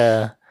 pretty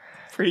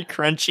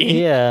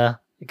crunchy. Yeah,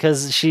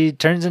 because she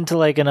turns into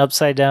like an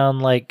upside down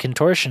like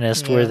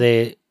contortionist where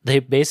they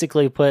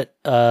basically put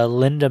a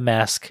Linda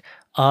mask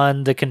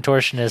on the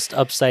contortionist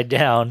upside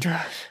down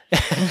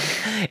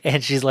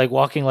and she's like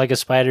walking like a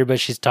spider, but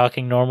she's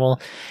talking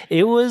normal.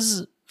 It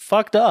was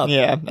fucked up.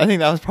 Yeah, I think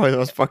that was probably the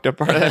most fucked up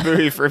part of that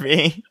movie for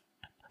me.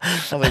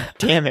 I'm like,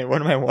 damn it, what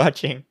am I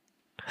watching?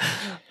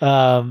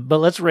 But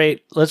let's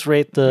rate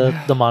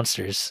the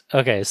monsters.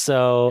 Okay,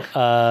 so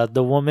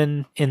the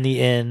woman in the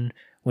inn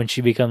when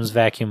she becomes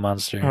vacuum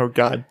monster. Oh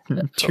god.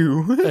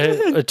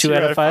 2. A 2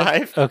 out of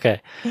 5?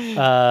 Okay.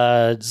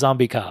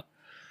 Zombie cop.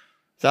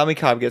 Zombie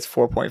Cop gets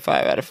 4.5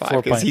 out of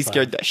 5 because he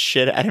scared the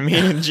shit out of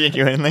me,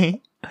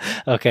 genuinely.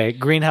 Okay,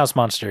 Greenhouse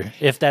Monster.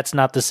 If that's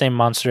not the same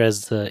monster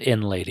as the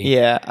Inn Lady.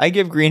 Yeah, I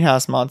give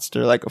Greenhouse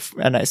Monster like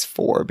a nice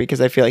 4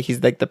 because I feel like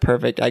he's like the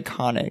perfect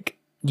iconic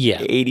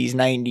 80s,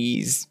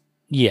 90s,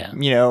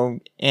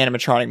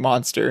 animatronic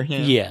monster.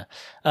 Yeah.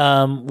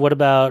 What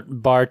about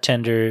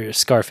bartender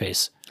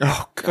Scarface?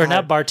 Oh, God. Or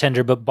not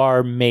bartender, but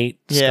bar mate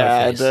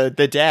Scarface. Yeah,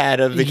 the dad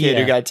of the kid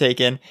who got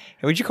taken.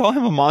 Would you call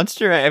him a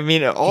monster? I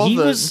mean,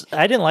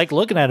 I didn't like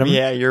looking at him.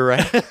 Yeah, you're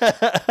right.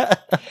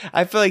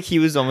 I feel like he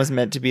was almost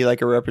meant to be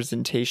like a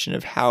representation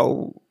of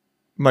how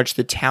much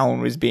the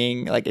town was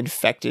being like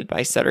infected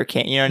by Sutter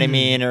Kane, you know what I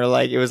mean? Or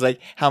like it was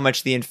like how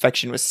much the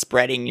infection was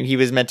spreading. He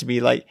was meant to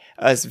be like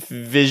us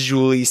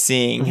visually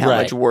seeing how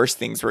much worse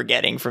things were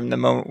getting from the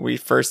moment we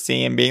first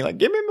see him being like,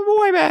 give me my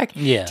boy back,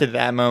 to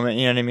that moment,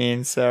 you know what I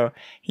mean? So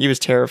he was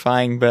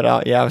terrifying, but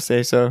I would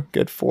say so.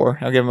 Good 4.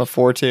 I'll give him a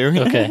 4 too.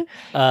 Okay.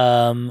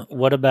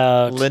 What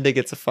about Linda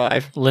gets a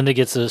 5. Linda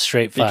gets a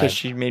straight 5 because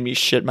she made me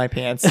shit my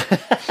pants.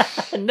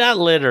 Not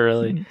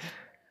literally.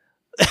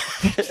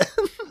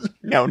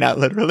 No, not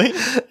literally.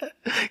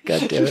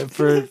 God damn it.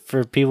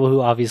 For people who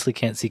obviously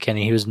can't see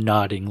Kenny, he was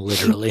nodding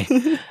literally.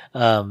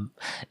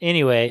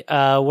 Anyway,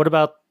 what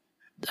about,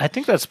 I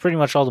think that's pretty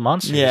much all the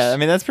monsters. Yeah, I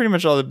mean, that's pretty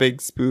much all the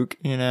big spook,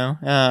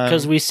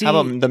 Because we see... How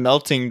about the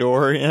melting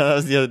door? That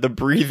was the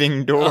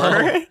breathing door.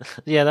 Oh,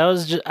 yeah, that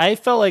was just... I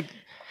felt like...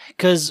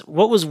 Because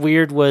what was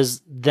weird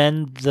was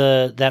then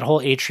that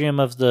whole atrium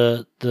of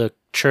the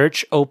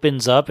church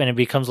opens up and it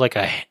becomes like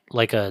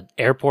a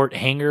airport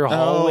hangar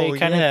hallway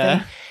kind of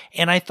thing.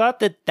 And I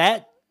thought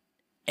that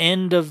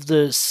end of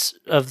the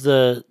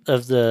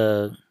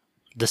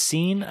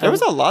scene, there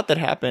was a lot that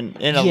happened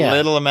in a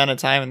little amount of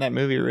time in that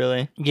movie,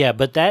 really. Yeah,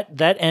 but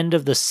that end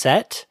of the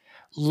set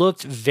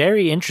looked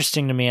very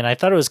interesting to me, and I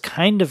thought it was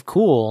kind of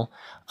cool.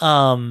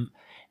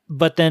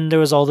 But then there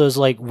was all those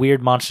like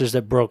weird monsters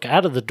that broke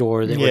out of the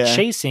door that were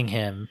chasing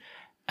him.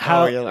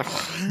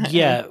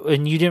 Yeah,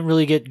 and you didn't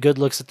really get good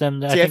looks at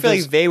them. I feel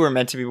like they were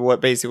meant to be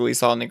what basically we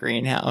saw in the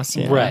greenhouse.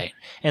 Right.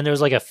 And there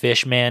was like a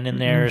fish man in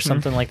there or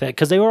something like that.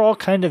 Because they were all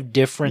kind of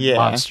different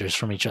monsters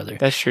from each other.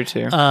 That's true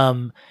too.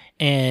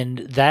 And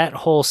that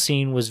whole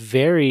scene was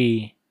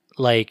very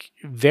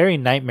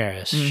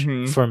nightmarish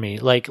for me.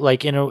 Like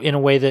in a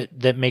way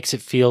that makes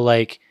it feel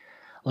like,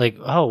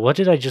 oh, what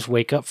did I just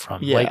wake up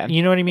from? Yeah. Like,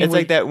 you know what I mean? It's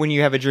like that when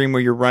you have a dream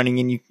where you're running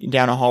and you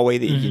down a hallway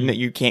that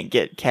you can't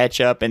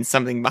catch up, and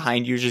something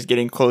behind you is just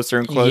getting closer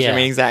and closer. I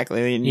mean,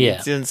 exactly. And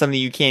it's something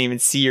you can't even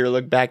see or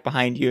look back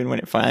behind you, and when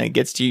it finally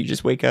gets to you, you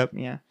just wake up.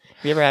 Yeah.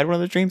 Have you ever had one of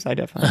those dreams? I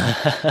definitely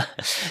have.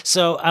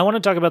 So I want to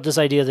talk about this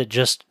idea that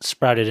just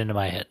sprouted into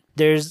my head.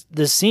 There's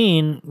the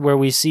scene where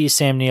we see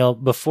Sam Neill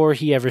before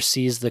he ever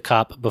sees the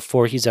cop,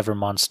 before he's ever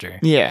Monster.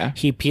 Yeah.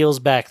 He peels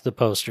back the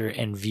poster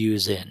and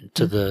views in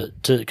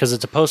because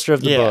it's a poster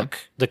of the book,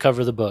 the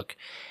cover of the book,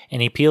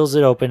 and he peels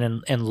it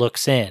open and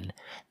looks in.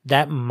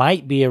 That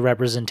might be a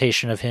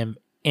representation of him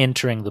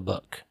entering the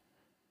book.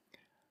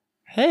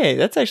 Hey,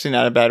 that's actually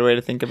not a bad way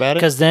to think about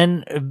it. Because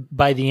then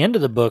by the end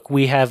of the book,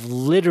 we have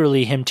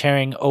literally him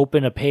tearing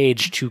open a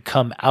page to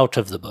come out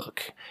of the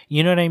book.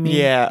 You know what I mean?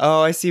 Yeah.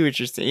 Oh, I see what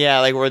you're saying. Yeah,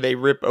 like where they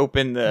rip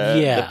open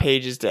the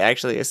pages to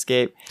actually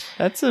escape.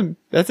 That's an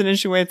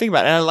interesting way to think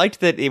about it. And I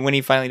liked that when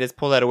he finally does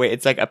pull that away,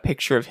 it's like a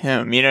picture of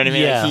him. You know what I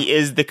mean? Yeah. Like he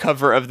is the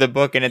cover of the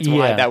book, and it's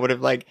why that would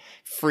have like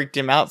freaked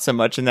him out so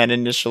much in that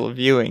initial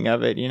viewing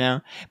of it, you know?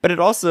 But it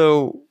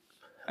also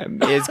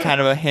is kind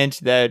of a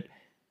hint that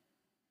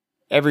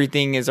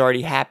everything has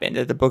already happened,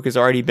 that the book has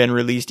already been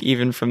released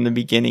even from the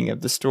beginning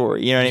of the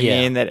story. You know what I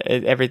mean? That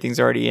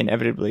everything's already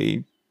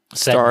inevitably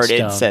set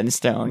in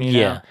stone. You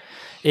know?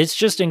 It's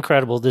just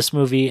incredible, this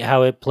movie,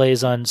 how it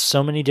plays on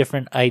so many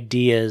different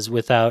ideas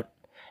without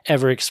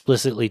ever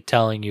explicitly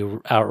telling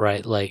you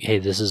outright, like, hey,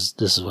 this is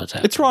what's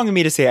happening. It's wrong of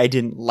me to say I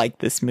didn't like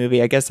this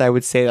movie. I guess I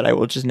would say that I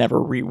will just never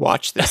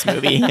rewatch this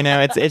movie. You know,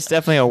 it's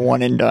definitely a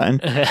one and done.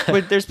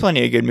 But there's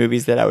plenty of good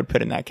movies that I would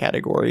put in that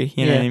category.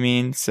 You know what I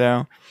mean?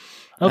 So...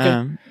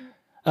 Okay.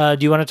 Do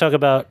you want to talk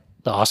about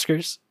the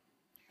Oscars?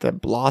 The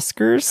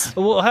Bloskers?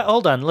 Well,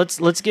 hold on.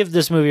 Let's give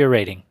this movie a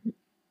rating.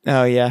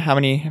 Oh yeah, how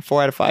many?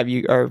 4 out of 5?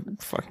 You are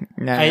fucking.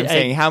 No, I'm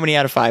saying how many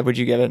out of 5 would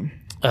you give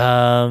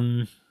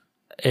it?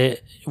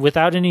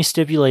 Without any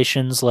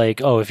stipulations,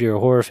 like if you're a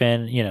horror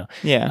fan, you know.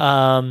 Yeah.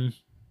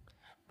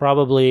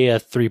 Probably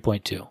a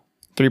 3.2.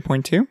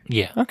 3.2?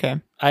 Yeah.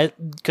 Okay.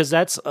 Because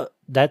that's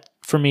that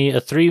for me a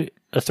 3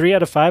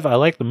 out of 5. I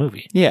like the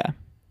movie. Yeah.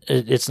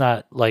 It's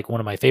not like one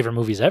of my favorite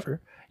movies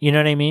ever. You know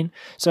what I mean?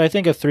 So I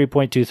think a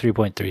 3.2,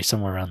 3.3,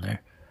 somewhere around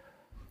there.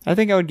 I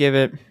think I would give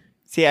it...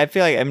 See, I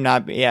feel like I'm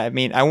not... Yeah, I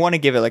mean, I want to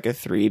give it like a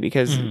 3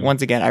 because,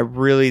 once again, I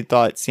really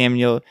thought Sam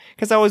Neill...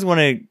 Because I always want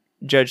to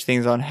judge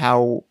things on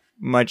how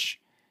much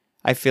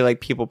I feel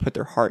like people put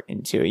their heart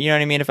into it. You know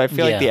what I mean? If I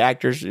feel like the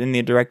actors and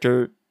the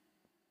director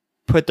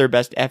put their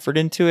best effort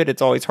into it,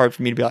 it's always hard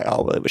for me to be like,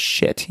 oh, well, it was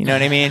shit. You know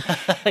what I mean?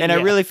 And I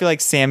really feel like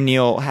Sam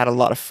Neill had a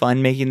lot of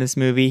fun making this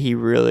movie. He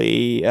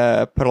really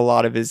put a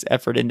lot of his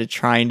effort into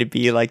trying to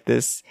be like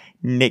this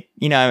Nick,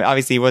 you know,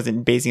 obviously he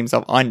wasn't basing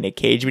himself on Nick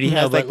Cage, but he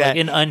has like that. Like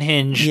an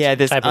unhinged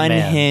this type of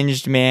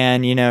unhinged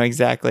man, you know,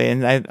 exactly.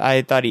 And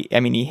I thought he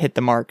hit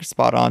the mark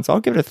spot on. So I'll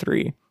give it a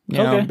 3, you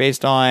know,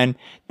 based on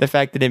the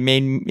fact that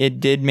it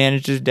did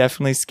manage to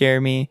definitely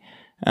scare me.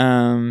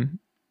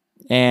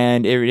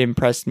 And it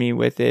impressed me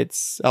with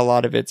a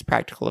lot of its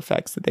practical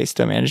effects that they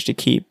still managed to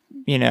keep,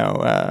 you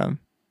know,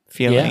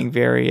 feeling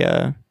very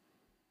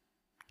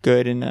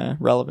good and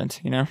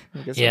relevant, you know? I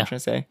guess what I'm trying to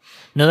say.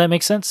 No, that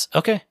makes sense.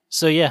 Okay.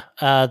 So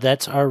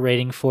that's our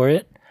rating for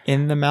it.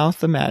 In the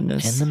Mouth of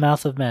Madness. In the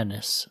Mouth of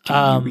Madness. Do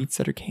you read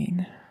Sutter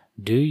Kane?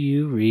 Do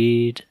you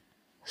read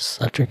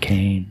Sutter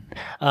Kane?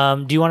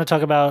 Do you want to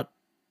talk about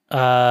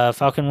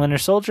Falcon Winter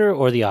Soldier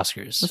or the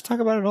Oscars? Let's talk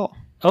about it all.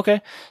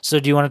 Okay. So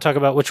do you want to talk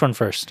about which one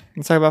first?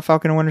 Let's talk about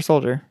Falcon and Winter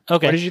Soldier.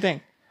 Okay. What did you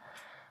think?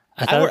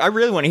 I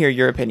really want to hear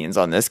your opinions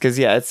on this because,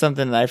 it's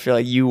something that I feel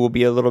like you will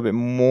be a little bit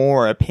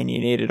more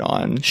opinionated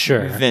on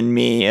than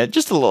me.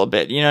 Just a little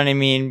bit. You know what I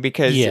mean?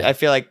 Because I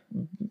feel like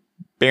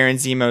Baron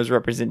Zemo's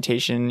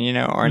representation, you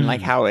know, and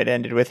like how it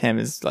ended with him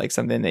is like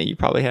something that you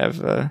probably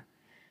have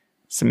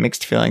some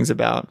mixed feelings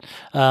about.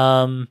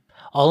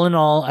 All in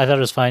all, I thought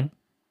it was fine.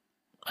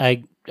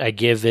 I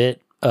give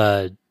it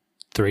a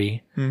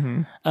 3.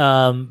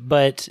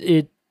 But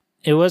it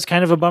was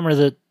kind of a bummer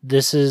that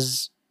this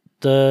is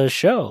the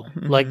show.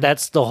 Like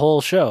that's the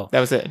whole show. That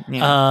was it.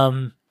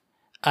 Yeah.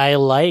 I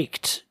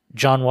liked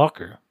John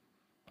Walker.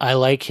 I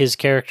like his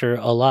character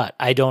a lot.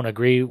 I don't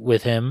agree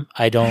with him.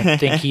 I don't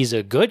think he's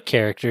a good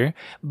character,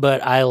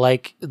 but I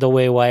like the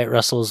way Wyatt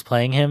Russell is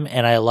playing him,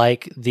 and I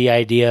like the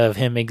idea of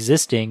him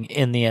existing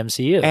in the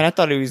MCU. And I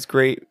thought it was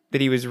great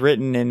that he was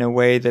written in a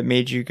way that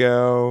made you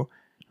go,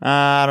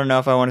 I don't know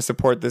if I want to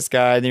support this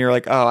guy. And then you're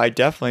like, oh, I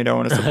definitely don't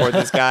want to support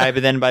this guy.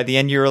 But then by the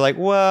end, you were like,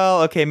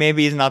 well, okay,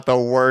 maybe he's not the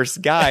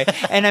worst guy.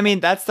 And I mean,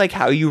 that's like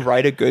how you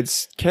write a good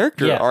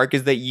character arc,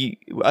 is that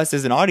us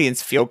as an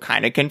audience feel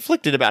kind of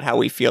conflicted about how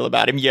we feel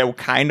about him. You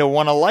kind of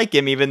want to like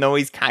him, even though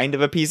he's kind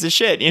of a piece of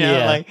shit, you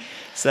know? Like,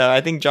 so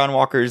I think John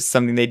Walker is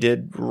something they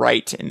did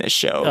right in this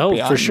show.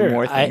 Oh, for sure.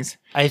 More things.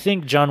 I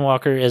think John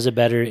Walker is a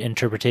better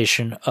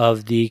interpretation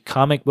of the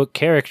comic book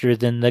character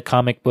than the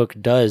comic book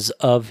does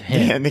of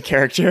him. And the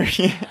character.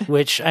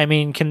 Which, I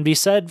mean, can be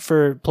said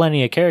for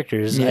plenty of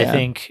characters. I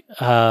think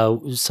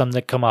some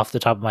that come off the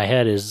top of my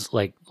head is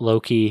like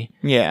Loki.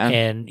 Yeah.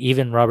 And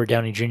even Robert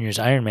Downey Jr.'s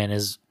Iron Man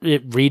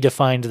it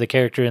redefined the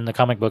character in the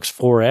comic books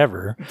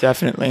forever.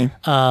 Definitely.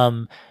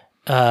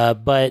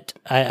 But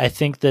I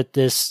think that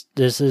this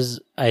is,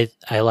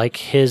 I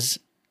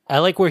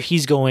like where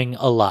he's going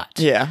a lot.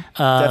 Yeah,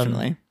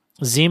 definitely.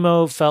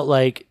 Zemo felt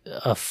like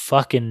a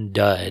fucking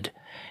dud.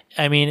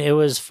 I mean, it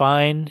was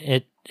fine.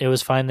 It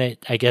was fine that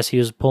I guess he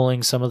was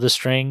pulling some of the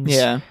strings.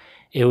 Yeah.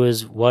 It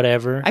was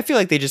whatever. I feel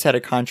like they just had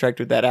a contract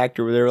with that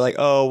actor where they were like,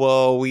 oh,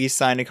 well, we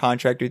signed a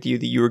contract with you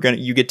that you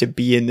get to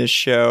be in this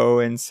show.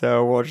 And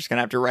so we're just going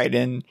to have to write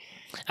in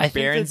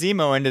Baron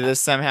Zemo into this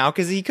somehow,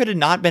 because he could have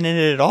not been in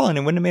it at all and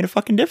it wouldn't have made a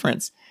fucking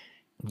difference.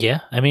 Yeah.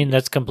 I mean,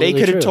 that's completely They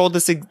could have true. told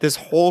this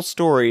whole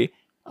story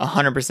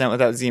 100%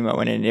 without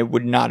Zemo in it, and it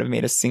would not have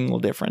made a single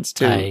difference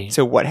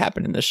to what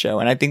happened in the show.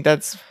 And I think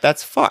that's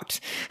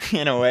fucked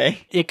in a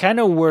way. It kind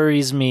of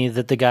worries me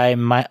that the guy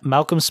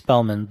Malcolm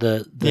Spellman,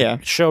 the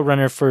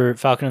showrunner for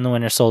Falcon and the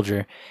Winter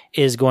Soldier,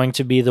 is going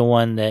to be the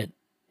one that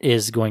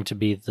is going to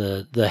be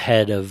the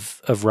head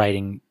of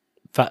writing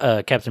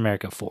Captain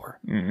America 4.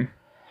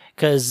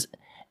 Because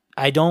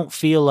I don't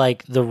feel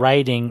like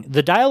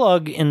the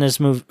dialogue in this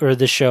movie or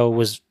the show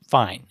was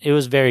fine. It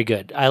was very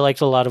good. I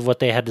liked a lot of what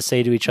they had to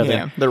say to each other.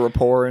 Yeah, the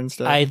rapport and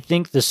stuff. I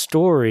think the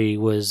story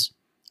was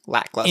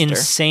lackluster,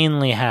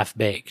 insanely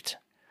half-baked,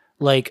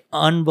 like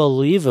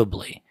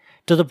unbelievably,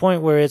 to the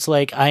point where it's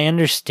like I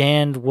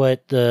understand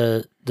what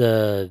the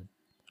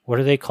what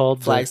are they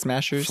called? Flag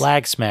smashers.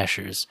 Flag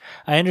smashers.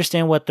 I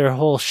understand what their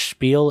whole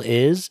spiel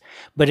is,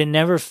 but it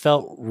never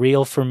felt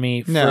real for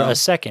me for a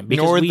second.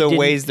 Nor the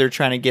ways they're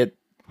trying to get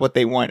what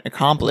they want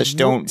accomplished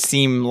don't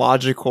seem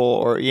logical,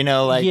 or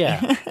like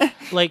yeah.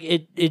 Like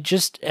it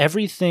just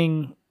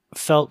everything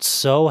felt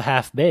so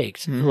half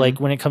baked. Like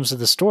when it comes to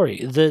the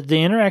story, the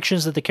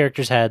interactions that the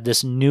characters had,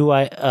 this new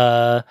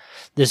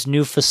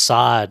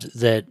facade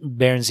that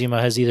Baron Zemo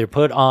has either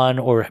put on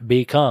or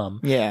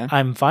become. Yeah,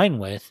 I'm fine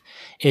with.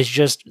 It's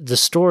just the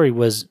story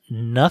was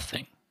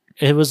nothing.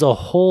 It was a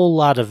whole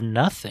lot of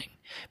nothing,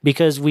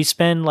 because we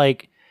spend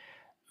like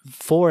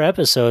 4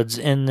 episodes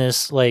in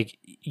this like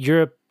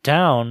Europe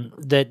town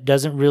that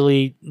doesn't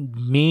really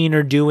mean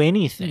or do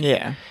anything.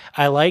 Yeah,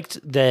 I liked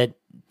that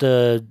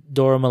the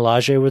Dora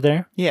Milaje were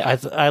there. Yeah,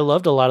 I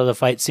loved a lot of the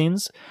fight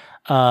scenes.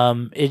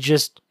 It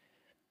just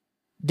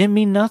didn't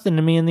mean nothing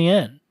to me in the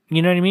end.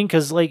 You know what I mean?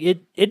 Because like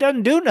it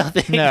doesn't do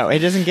nothing. No, it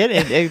doesn't get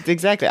it.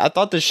 Exactly. I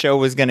thought the show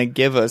was going to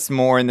give us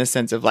more in the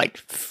sense of like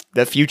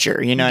the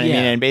future. You know what I mean?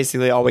 And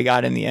basically, all we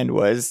got in the end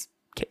was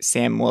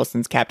Sam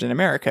Wilson's Captain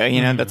America.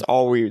 You know,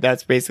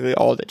 that's basically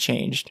all that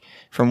changed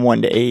from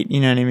 1 to 8. You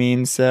know what I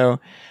mean? So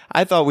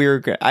I thought we were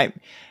good.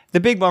 The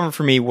big bummer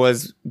for me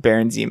was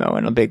Baron Zemo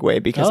in a big way,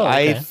 because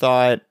I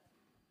thought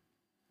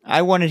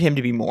I wanted him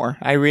to be more.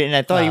 And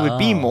I thought he would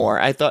be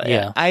more. I thought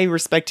I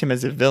respect him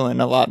as a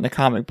villain a lot in the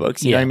comic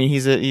books. You know what I mean?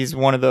 He's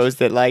one of those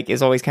that like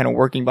is always kind of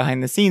working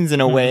behind the scenes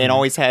in a way, and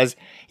always has,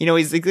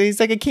 he's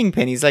like a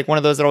kingpin. He's like one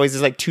of those that always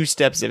is like 2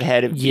 steps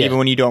ahead of even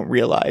when you don't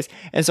realize.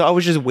 And so I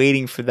was just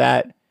waiting for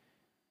that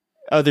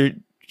other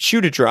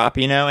shoe to drop,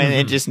 and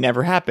it just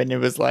never happened. It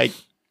was like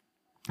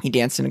he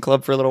danced in a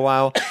club for a little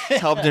while,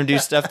 helped him do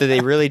stuff that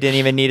they really didn't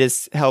even need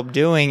his help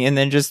doing, and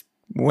then just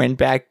went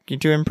back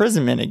into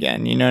imprisonment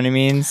again. You know what I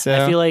mean?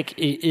 So I feel like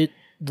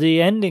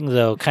the ending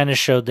though kind of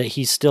showed that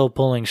he's still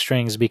pulling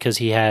strings, because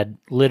he had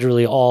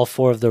literally all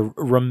 4 of the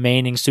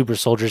remaining super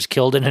soldiers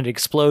killed in an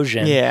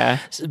explosion. Yeah,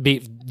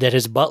 that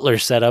his butler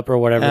set up or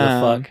whatever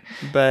the fuck.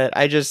 But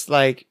I just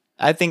I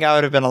think I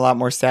would have been a lot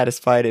more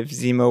satisfied if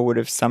Zemo would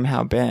have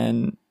somehow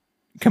been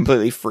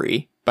completely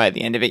free by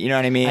the end of it. You know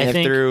what I mean? If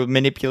through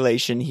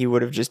manipulation he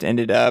would have just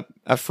ended up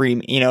a free,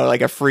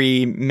 like a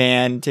free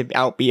man to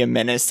outbe a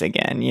menace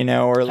again,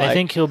 or like, I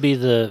think he'll be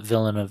the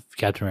villain of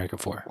Captain America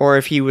 4. Or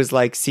if he was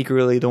like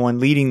secretly the one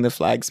leading the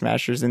Flag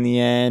Smashers in the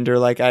end, or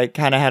like I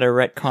kind of had a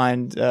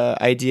retconned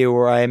idea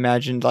where I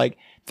imagined like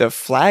the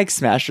Flag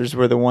Smashers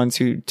were the ones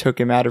who took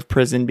him out of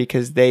prison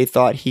because they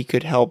thought he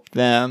could help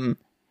them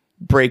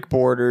break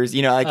borders,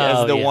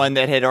 as the one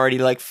that had already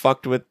like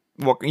fucked with,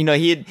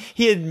 he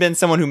had been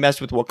someone who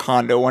messed with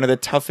Wakanda, one of the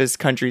toughest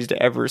countries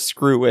to ever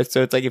screw with.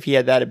 So it's like if he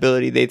had that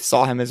ability, they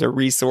saw him as a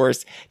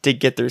resource to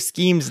get their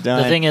schemes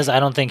done. The thing is,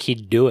 I don't think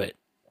he'd do it.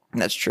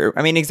 That's true.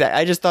 I mean,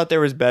 exactly. I just thought there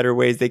was better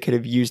ways they could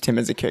have used him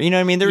as a character. You know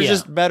what I mean? There was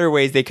just better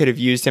ways they could have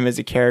used him as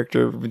a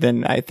character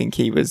than I think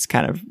he was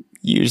kind of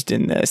used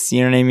in this.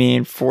 You know what I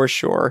mean? For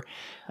sure.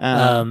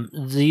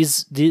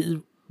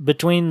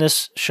 Between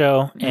this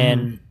show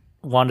and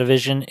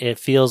WandaVision, it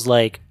feels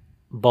like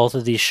both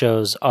of these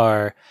shows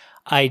are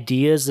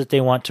ideas that they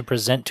want to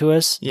present to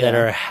us that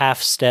are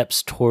half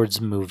steps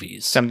towards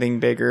movies. Something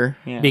bigger.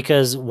 Yeah.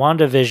 Because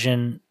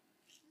WandaVision,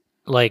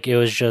 like, it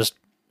was just,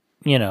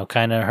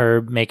 kind of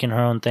her making her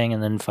own thing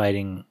and then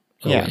fighting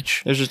a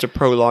witch. It was just a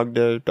prologue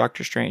to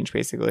Doctor Strange,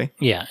 basically.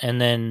 Yeah,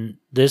 and then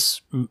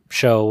this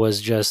show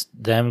was just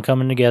them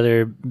coming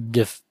together,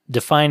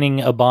 defining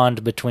a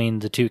bond between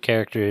the 2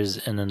 characters,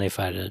 and then they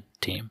fight a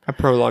team. A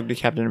prologue to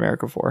Captain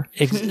America 4.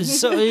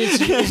 So it's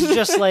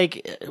just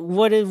like,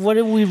 what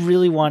do we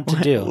really want to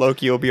do?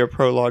 Loki will be a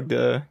prologue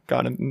to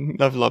God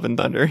of Love and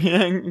Thunder.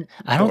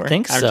 I don't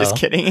think so. I'm just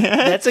kidding.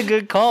 That's a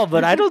good call,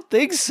 but I don't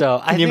think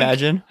so. Can you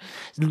imagine?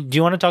 Do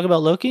you want to talk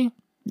about Loki?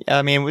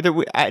 I mean,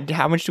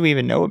 how much do we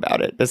even know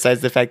about it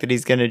besides the fact that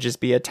he's going to just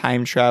be a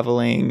time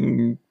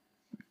traveling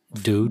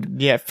dude?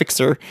 Yeah,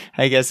 fixer,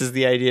 I guess is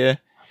the idea.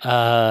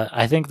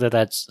 I think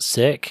that's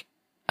sick.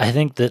 I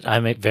think that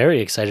I'm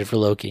very excited for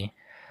Loki.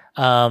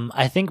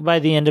 I think by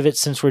the end of it,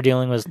 since we're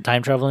dealing with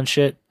time travel and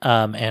shit,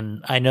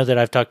 and I know that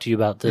I've talked to you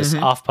about this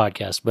off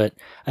podcast, but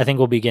I think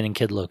we'll be getting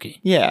Kid Loki.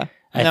 Yeah.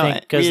 I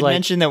think because we had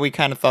mentioned that we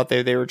kind of thought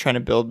they were trying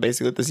to build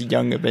basically this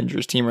young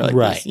Avengers team, or like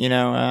this, you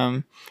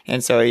know,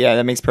 and so yeah,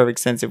 that makes perfect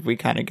sense if we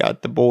kind of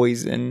got the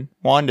boys in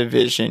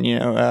WandaVision, you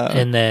know,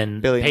 and then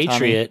Billy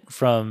Patriot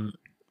from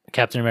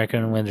Captain America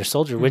and Winter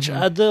Soldier, which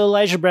the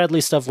Elijah Bradley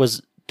stuff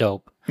was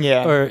dope.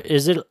 Yeah, or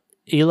is it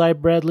Eli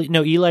Bradley?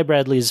 No, Eli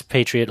Bradley's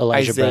Patriot.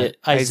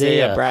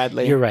 Isaiah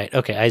Bradley. You're right.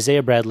 Okay,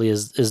 Isaiah Bradley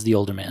is the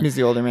older man. He's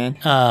the older man.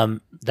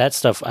 That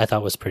stuff I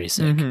thought was pretty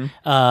sick.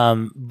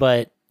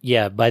 But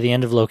yeah, by the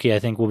end of Loki, I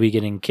think we'll be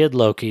getting Kid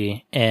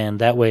Loki, and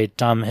that way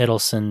Tom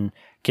Hiddleston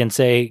can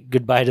say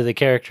goodbye to the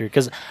character.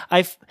 Because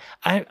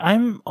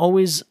I'm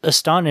always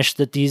astonished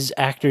that these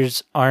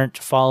actors aren't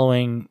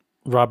following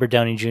Robert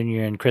Downey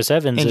Jr. and Chris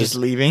Evans and just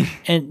leaving.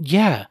 And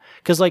yeah,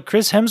 because like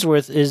Chris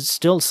Hemsworth is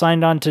still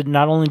signed on to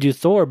not only do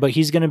Thor, but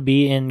he's going to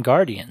be in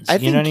Guardians.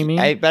 You know what I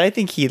mean? But I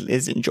think he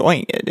is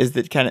enjoying it. Is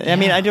that kind of? I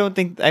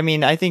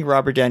mean, I think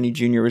Robert Downey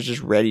Jr. was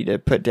just ready to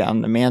put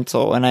down the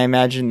mantle, and I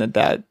imagine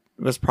that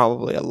was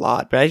probably a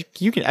lot. But I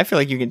feel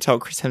like you can tell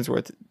Chris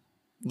Hemsworth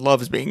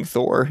loves being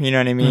Thor, you know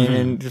what I mean?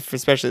 And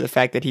especially the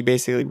fact that he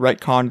basically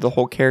retconned the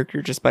whole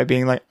character just by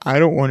being like, I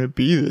don't want to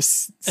be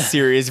this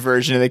serious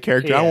version of the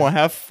character. I want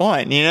to have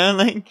fun, you know?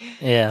 Like,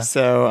 yeah.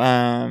 So,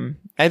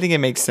 I think it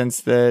makes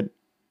sense that,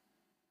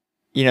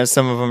 you know,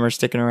 some of them are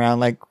sticking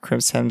around like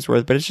Chris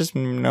Hemsworth, but it's just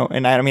no.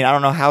 And I mean, I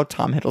don't know how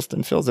Tom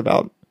Hiddleston feels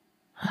about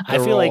I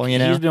feel role, like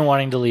he's been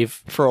wanting to leave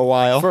for a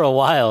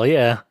while.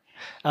 Yeah.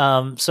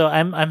 So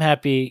I'm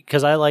happy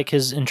because I like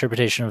his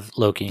interpretation of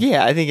Loki.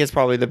 Yeah, I think it's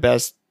probably the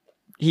best.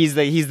 He's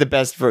the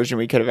best version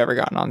we could have ever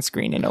gotten on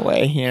screen in a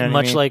way. You know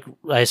Much like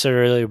I said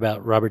earlier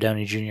about Robert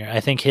Downey Jr., I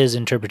think his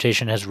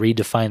interpretation has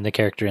redefined the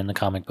character in the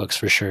comic books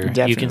for sure.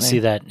 Definitely. You can see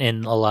that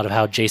in a lot of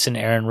how Jason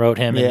Aaron wrote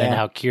him and then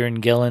how Kieran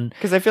Gillen.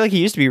 Because I feel like he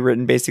used to be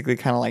written basically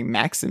kind of like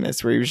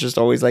Maximus, where he was just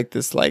always like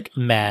this like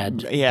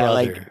mad brother.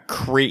 Like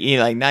crazy,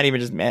 like not even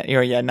just mad,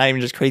 not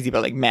even just crazy,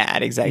 but like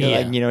mad, exactly.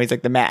 Like, you know, he's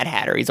like the Mad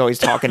Hatter. He's always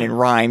talking in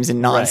rhymes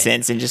and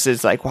nonsense and just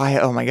is like, why,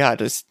 oh my God,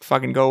 just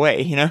fucking go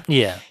away, you know?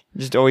 Yeah.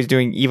 Just always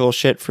doing evil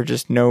shit for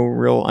just no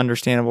real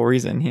understandable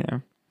reason, you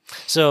know?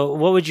 So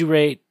what would you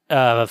rate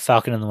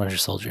Falcon and the Winter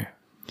Soldier?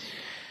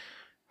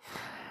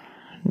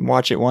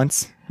 Watch it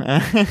once.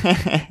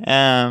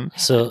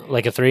 So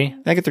like a 3?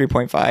 Like a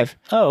 3.5.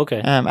 Oh, okay.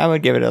 I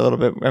would give it a little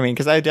bit, I mean,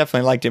 because I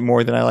definitely liked it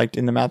more than I liked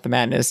in the Mouth of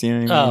Madness, you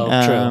know what I mean?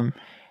 Oh,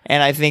 true.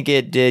 And I think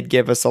it did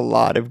give us a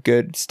lot of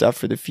good stuff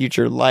for the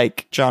future,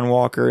 like John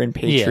Walker and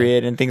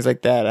Patriot and things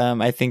like that.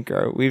 I think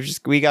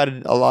we got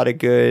a lot of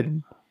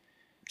good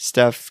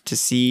stuff to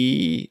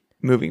see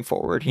moving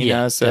forward, you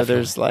know? So definitely.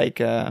 There's like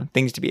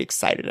things to be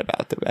excited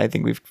about that I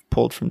think we've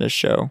pulled from this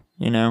show,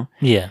 you know?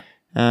 Yeah.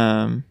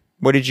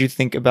 What did you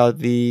think about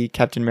the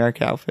Captain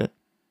America outfit?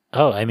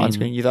 Oh, I mean, on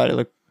screen? You thought it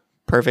looked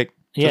perfect?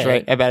 Just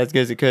right, about as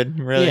good as it could,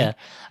 really? Yeah.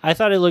 I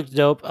thought it looked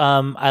dope.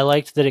 I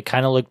liked that it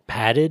kind of looked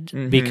padded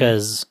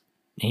because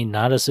he's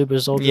not a super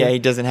soldier. Yeah, he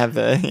doesn't have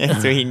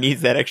so he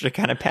needs that extra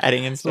kind of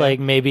padding and stuff. Like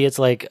maybe it's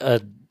like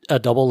a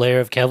double layer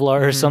of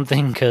Kevlar or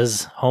something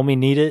because homie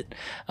need it.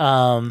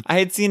 I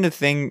had seen a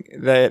thing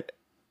that,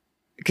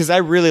 because I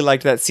really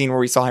liked that scene where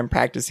we saw him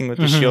practicing with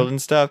the shield and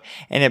stuff,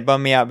 and it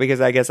bummed me out because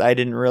I guess I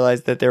didn't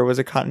realize that there was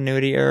a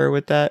continuity error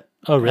with that.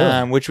 Oh,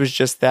 really? Which was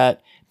just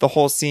that the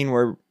whole scene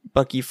where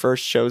Bucky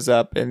first shows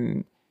up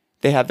and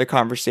they have the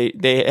conversation.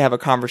 They have a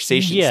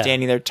conversation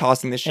standing there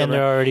tossing the shield, and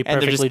they're already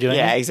perfectly doing it.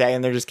 Yeah, exactly.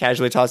 And they're just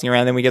casually tossing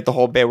around. Then we get the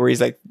whole bit where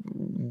he's like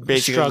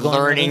basically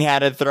learning how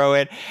to throw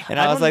it. And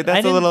I was like,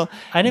 that's a little.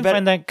 I didn't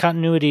find that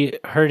continuity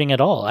hurting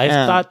at all. I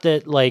thought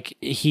that like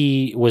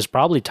he was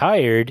probably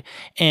tired,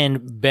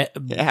 and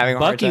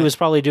Bucky was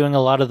probably doing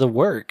a lot of the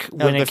work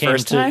when it came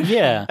to.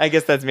 Yeah, I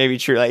guess that's maybe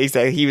true. Like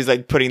exactly, he was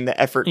like putting the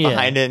effort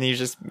behind it, and he was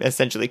just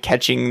essentially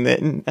catching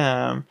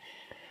the.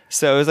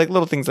 So it was like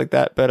little things like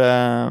that, but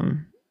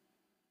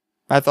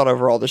I thought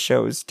overall the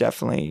show was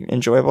definitely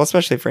enjoyable,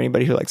 especially for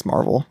anybody who likes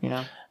Marvel, you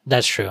know?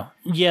 That's true.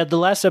 Yeah, the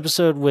last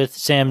episode with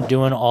Sam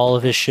doing all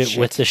of his shit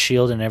with the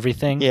shield and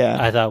everything,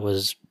 I thought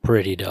was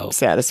pretty dope.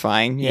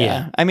 Satisfying,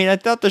 yeah. I mean, I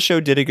thought the show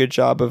did a good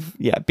job of,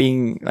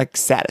 being, like,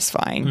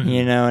 satisfying,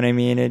 you know what I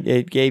mean?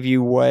 It gave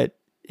you what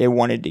it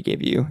wanted to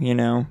give you, you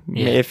know?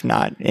 If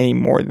not any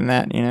more than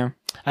that, you know?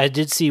 I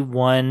did see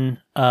one,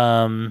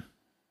 I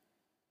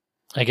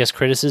guess,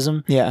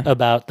 criticism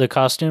about the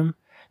costume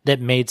that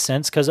made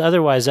sense, because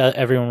otherwise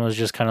everyone was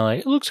just kind of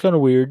like, it looks kind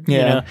of weird, you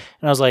know? And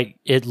I was like,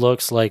 it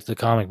looks like the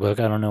comic book.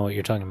 I don't know what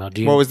you're talking about.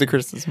 What was the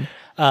criticism?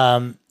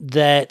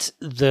 That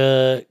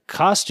the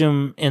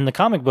costume in the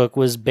comic book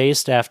was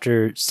based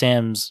after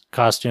Sam's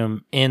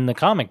costume in the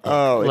comic book.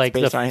 Oh, like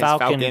it's based the on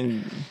Falcon,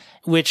 his Falcon.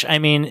 Which, I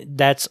mean,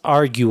 that's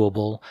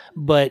arguable.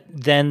 But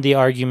then the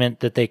argument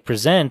that they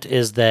present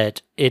is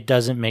that it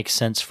doesn't make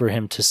sense for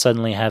him to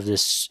suddenly have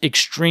this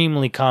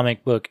extremely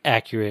comic book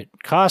accurate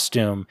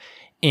costume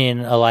in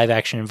a live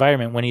action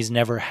environment when he's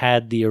never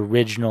had the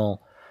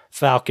original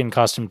Falcon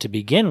costume to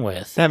begin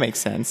with. That makes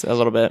sense a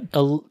little bit.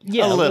 A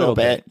little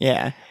bit.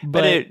 Yeah.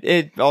 But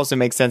it also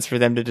makes sense for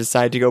them to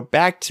decide to go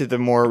back to the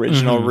more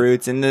original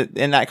roots, and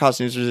that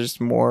costumes are just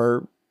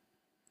more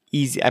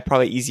easy,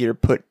 probably easier to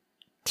put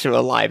to a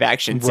live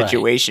action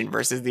situation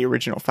versus the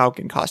original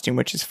Falcon costume,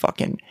 which is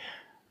fucking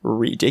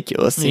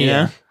ridiculous. You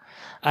know?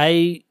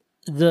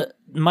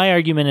 My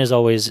argument is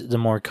always the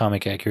more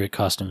comic accurate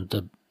costume,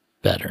 the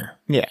better.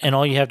 Yeah. And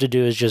all you have to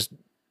do is just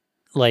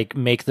like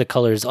make the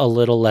colors a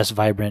little less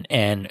vibrant,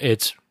 and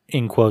it's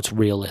in quotes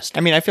realistic.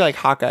 I mean, I feel like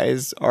Hawkeye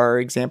is our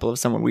example of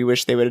someone we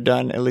wish they would have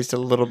done at least a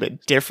little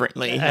bit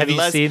differently. Have you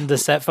seen the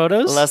set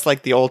photos? Less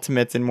like the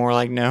Ultimates and more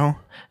like no.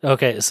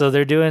 Okay, so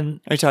they're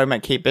doing. Are you talking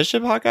about Kate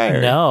Bishop Hawkeye?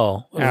 Or?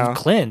 No,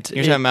 Clint.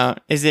 You're talking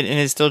about. Is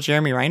it still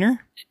Jeremy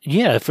Renner?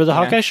 Yeah, for the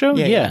Hawkeye show.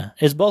 Yeah,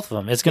 it's both of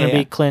them. It's going to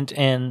be Clint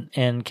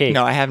and Kate.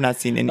 No, I have not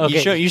seen any.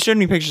 Okay. You showed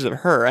me pictures of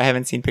her. I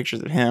haven't seen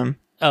pictures of him.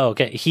 Oh,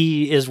 okay.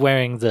 He is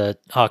wearing the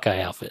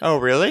Hawkeye outfit. Oh,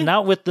 really?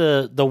 Not with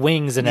the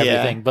wings and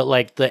everything, but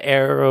like the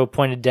arrow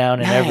pointed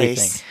down and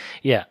everything.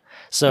 Yeah.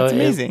 So that's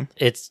amazing.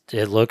 It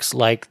looks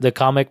like the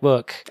comic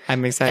book.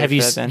 I'm excited.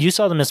 You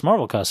saw the Miss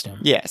Marvel costume?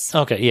 Yes.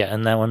 Okay, yeah,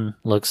 and that one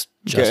looks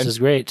just as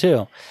great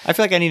too. I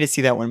feel like I need to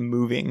see that one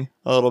moving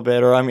a little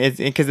bit, or I mean,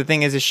 because the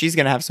thing is she's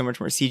gonna have so much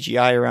more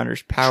CGI around her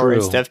power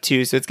and stuff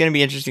too. So it's gonna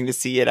be interesting to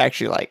see it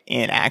actually like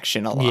in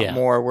action a lot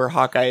more. Where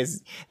Hawkeye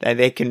is that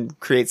they can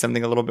create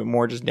something a little bit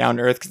more just down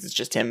to earth because it's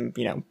just him,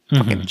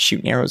 fucking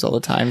shooting arrows all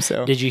the time.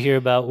 So did you hear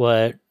about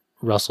what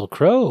Russell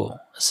Crowe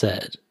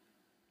said?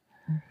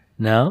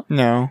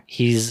 No.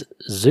 He's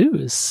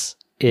Zeus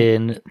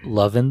in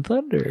Love and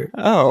Thunder.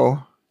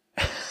 Oh.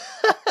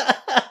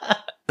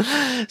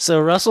 So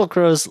Russell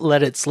Crowe's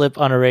let it slip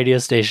on a radio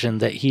station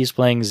that he's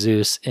playing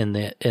Zeus in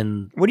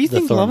What do you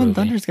think Thor Love and movie.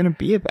 Thunder is going to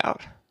be about?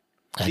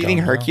 Do you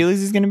think know.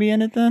 Hercules is going to be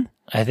in it then?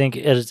 I think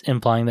it's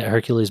implying that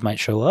Hercules might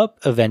show up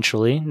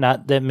eventually.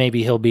 Not that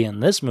maybe he'll be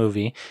in this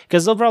movie,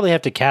 because they'll probably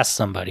have to cast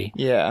somebody.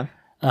 Yeah.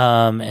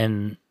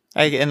 And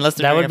unless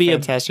they're doing a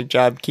fantastic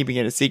job keeping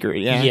it a secret,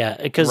 yeah. Yeah,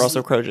 because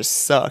Russell Crowe just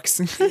sucks.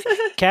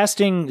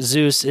 casting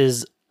Zeus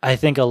is, I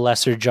think, a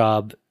lesser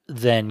job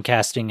than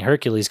casting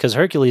Hercules, because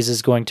Hercules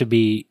is going to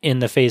be in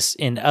the face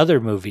in other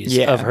movies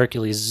of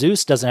Hercules.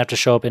 Zeus doesn't have to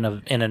show up in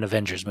an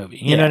Avengers movie.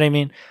 You know what I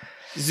mean?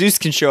 Zeus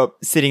can show up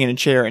sitting in a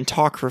chair and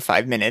talk for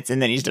 5 minutes,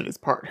 and then he's done his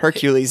part.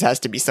 Hercules has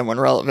to be someone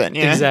relevant.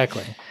 Yeah?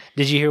 Exactly.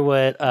 Did you hear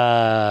what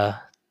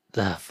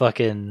the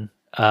fucking...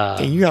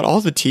 you got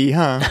all the tea,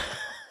 huh?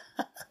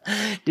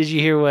 Did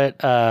you hear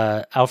what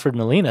Alfred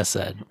Molina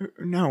said?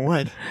 No,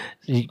 what?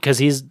 Because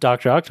he's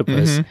Dr.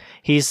 Octopus.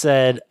 He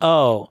said,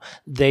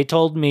 they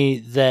told me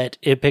that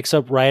it picks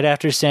up right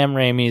after Sam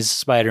Raimi's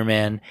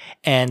Spider-Man,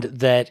 and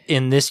that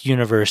in this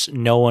universe,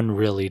 no one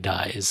really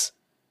dies.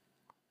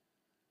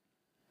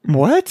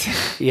 What?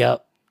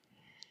 Yep.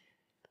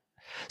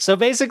 So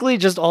basically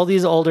just all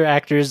these older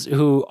actors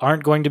who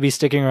aren't going to be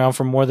sticking around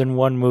for more than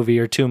one movie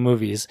or two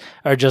movies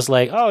are just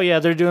like, oh yeah,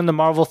 they're doing the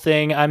Marvel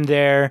thing. I'm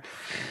there.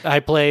 I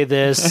play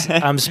this.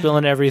 I'm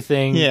spilling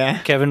everything.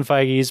 Yeah. Kevin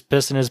Feige's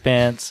pissing his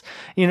pants.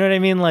 You know what I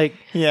mean? Like,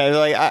 yeah,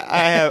 like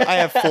I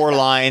have 4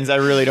 lines. I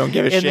really don't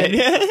give a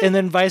shit. And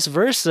then vice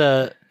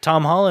versa.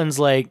 Tom Holland's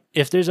like,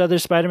 if there's other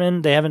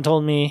Spider-Man, they haven't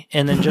told me.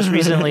 And then just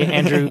recently,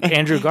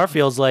 Andrew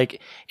Garfield's like,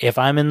 if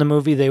I'm in the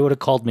movie, they would have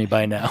called me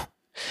by now.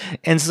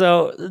 And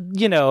so,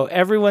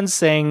 everyone's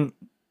saying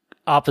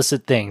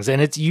opposite things.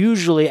 And it's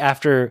usually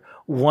after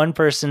one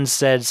person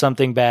said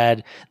something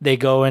bad, they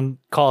go and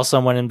call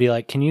someone and be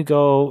like, can you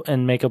go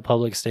and make a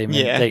public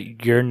statement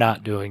that you're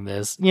not doing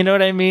this? You know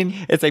what I mean?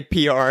 It's like PR.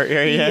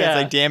 Yeah.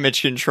 It's like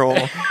damage control.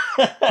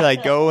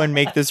 Like, go and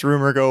make this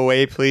rumor go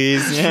away,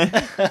 please.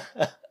 Yeah.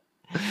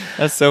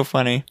 That's so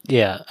funny.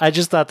 Yeah. I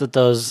just thought that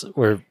those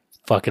were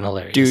fucking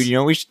hilarious. Dude, you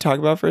know what we should talk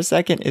about for a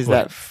second? Is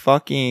that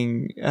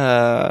fucking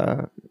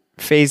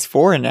Phase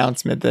 4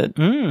 announcement that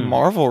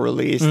Marvel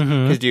released.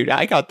 Because, dude,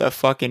 I got the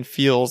fucking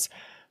feels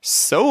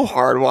so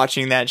hard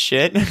watching that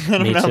shit. I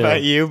don't know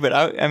about you, but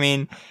I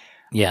mean...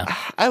 Yeah,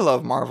 I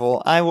love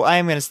Marvel.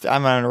 I'm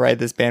gonna ride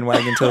this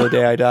bandwagon until the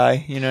day I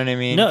die. You know what I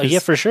mean? No, yeah,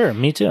 for sure.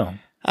 Me too.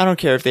 I don't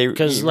care if they...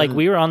 Because,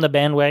 we were on the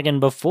bandwagon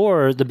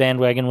before the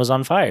bandwagon was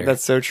on fire.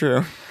 That's so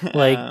true.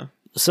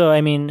 So,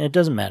 I mean, it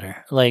doesn't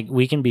matter.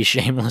 We can be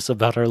shameless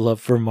about our love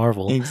for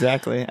Marvel.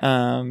 Exactly.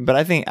 But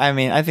I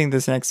think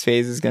this next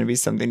phase is going to be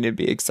something to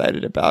be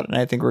excited about. And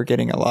I think we're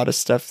getting a lot of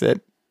stuff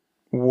that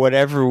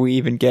whatever we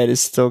even get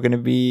is still going to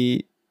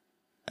be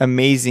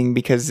amazing,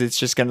 because it's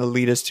just going to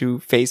lead us to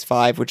Phase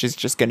 5, which is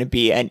just going to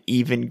be an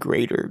even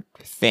greater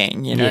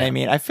thing. You know what I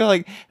mean? I feel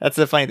like that's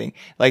the funny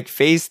thing.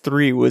 Phase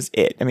 3 was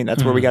it. I mean,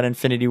 that's where we got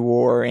Infinity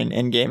War and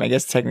Endgame. I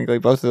guess technically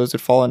both of those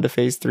would fall into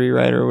Phase 3,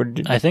 right? Or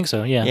would I think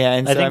so, yeah. Yeah,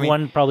 and I think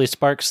one probably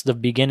sparks the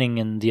beginning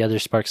and the other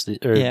sparks I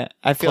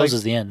feel closes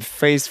like the end.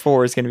 Phase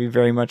 4 is going to be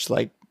very much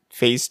like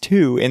Phase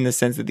 2 in the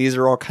sense that these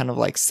are all kind of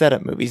like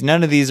setup movies.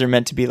 None of these are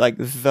meant to be like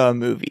the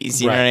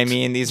movies. You know what I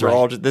mean? These are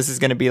all just, this is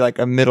going to be like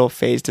a middle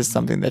phase to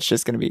something that's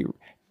just going to be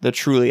the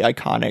truly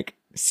iconic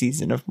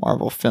season of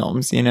Marvel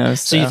films, you know.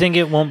 So you think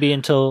it won't be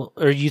until,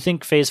 or you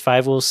think Phase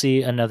 5 will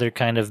see another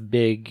kind of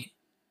big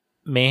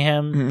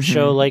mayhem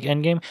show like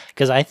Endgame?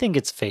 Because I think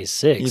it's Phase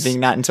 6. You think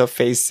not until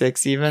Phase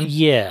 6 even?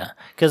 Yeah,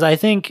 because I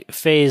think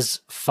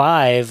Phase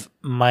 5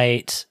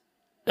 might.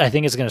 I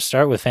think it's going to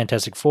start with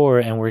Fantastic Four,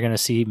 and we're going to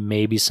see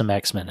maybe some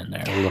X-Men in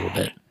there a little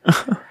bit,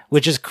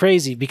 which is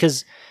crazy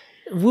because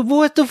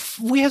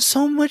we have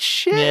so much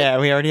shit. Yeah,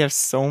 we already have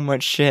so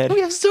much shit.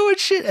 We have so much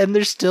shit, and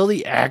there's still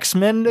the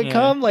X-Men to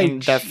come. Like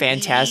and the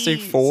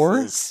Fantastic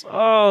Four.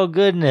 Oh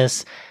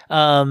goodness.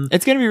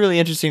 It's going to be really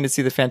interesting to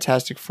see the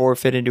Fantastic Four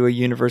fit into a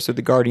universe with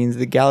the Guardians of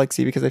the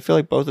Galaxy, because I feel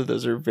like both of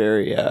those are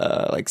very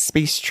like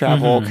space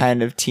travel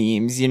kind of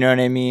teams. You know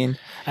what I mean?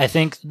 I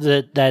think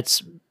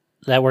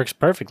that works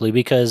perfectly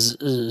because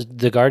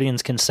the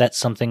Guardians can set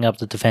something up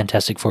that the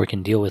Fantastic Four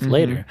can deal with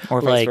later,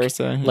 or vice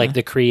versa, like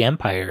the Kree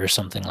Empire or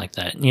something like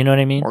that. You know what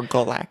I mean? Or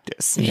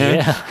Galactus.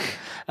 Yeah.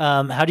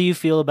 How do you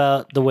feel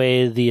about the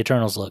way the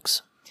Eternals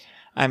looks?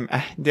 From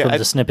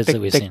the snippets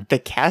that we've seen, the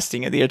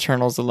casting of the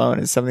Eternals alone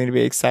is something to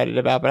be excited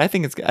about. But I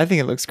think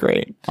it looks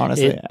great.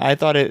 Honestly, I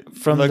thought it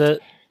from the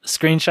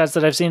screenshots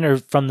that I've seen, or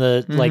from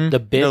the like the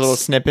bits, the little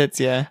snippets.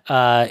 Yeah,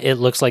 it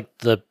looks like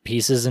the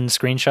pieces and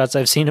screenshots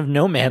I've seen of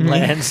No Man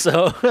Land.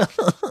 So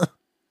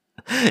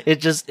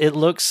it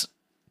looks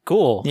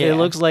cool. Yeah. It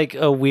looks like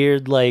a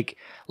weird like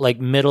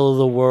middle of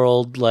the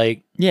world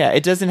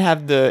it doesn't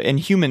have the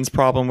Inhumans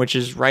problem, which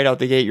is right out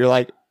the gate. You're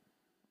like,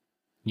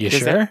 you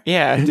sure?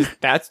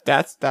 That's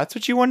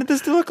what you wanted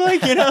this to look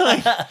like, you know?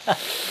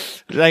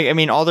 Like I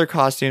mean, all their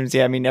costumes,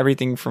 I mean,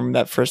 everything from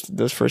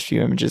those first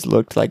few images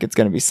looked like it's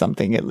going to be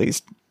something at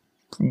least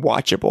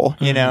watchable,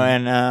 you know.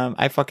 And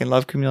I fucking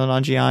love Kumail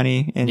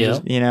Nanjiani, and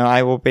just, you know,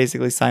 I will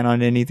basically sign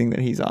on to anything that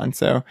he's on.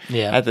 So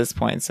at this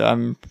point, so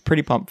I'm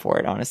pretty pumped for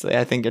it. Honestly,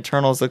 I think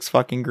Eternals looks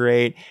fucking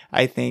great.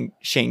 I think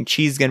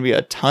Shang-Chi's gonna be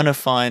a ton of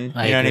fun.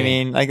 You know what I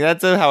mean? Like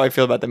that's how I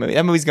feel about the movie.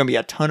 That movie's gonna be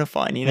a ton of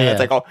fun. You know, it's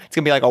like it's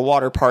gonna be like a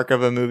water park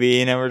of a movie.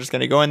 You know, we're just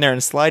gonna go in there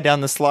and slide down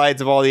the slides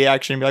of all the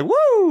action and be like,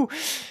 woo.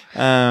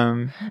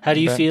 How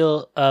do you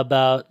feel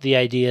about the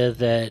idea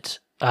that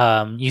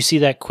you see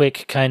that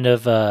quick kind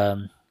of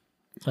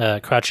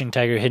Crouching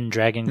Tiger, Hidden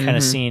Dragon kind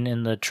of scene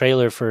in the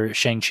trailer for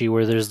Shang-Chi,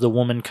 where there's the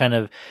woman kind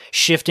of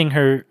shifting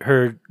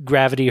her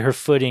gravity, her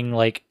footing,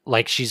 like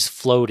she's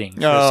floating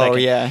for a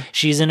second. Yeah.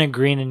 She's in a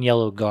green and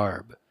yellow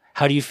garb.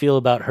 How do you feel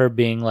about her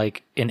being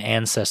like an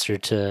ancestor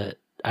to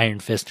Iron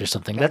Fist or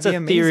something? That's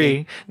a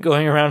theory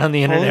going around on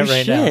the internet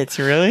right now. Holy shit,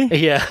 really?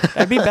 Yeah.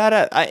 That'd be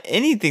badass.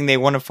 Anything they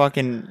want to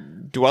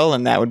fucking dwell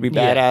in that would be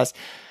badass.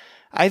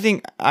 I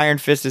think Iron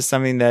Fist is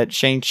something that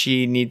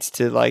Shang-Chi needs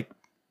to like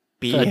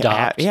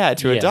adopt.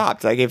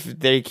 Adopt. Like if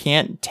they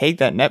can't take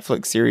that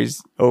Netflix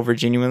series over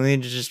genuinely,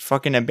 to just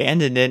fucking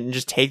abandon it and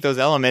just take those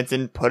elements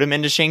and put them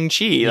into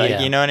Shang-Chi. Like,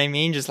 you know what I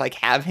mean? Just like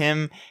have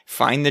him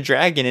find the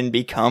dragon and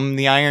become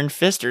the Iron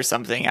Fist or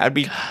something. That would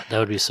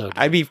be so good.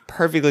 I'd be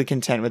perfectly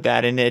content with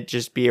that, and it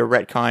just be a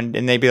retcon,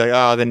 and they'd be like,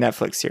 oh, the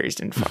Netflix series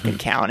didn't fucking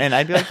count. And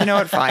I'd be like, you know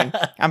what? Fine.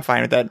 I'm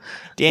fine with that.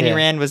 Danny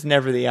Rand was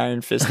never the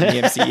Iron Fist in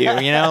the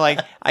MCU. You know,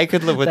 like I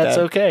could live with that. That's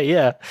okay.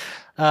 Yeah.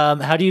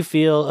 How do you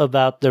feel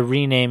about the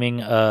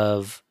renaming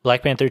of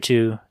Black Panther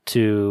 2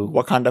 to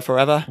Wakanda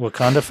Forever?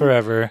 Wakanda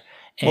Forever.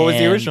 What was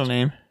the original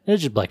name? It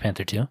was just Black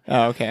Panther 2.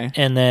 Oh, okay.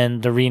 And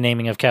then the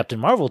renaming of Captain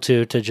Marvel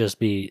 2 to just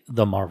be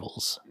The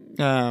Marvels.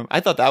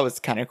 I thought that was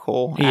kind of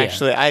cool. Yeah.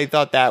 Actually, I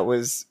thought that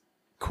was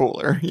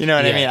cooler. You know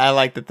what I mean? I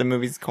like that the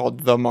movie's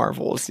called The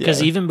Marvels.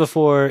 Because even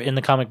before, in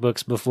the comic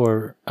books,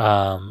 before,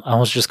 I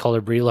almost just called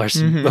her Brie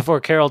Larson, before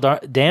Carol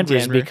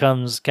Danvers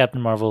becomes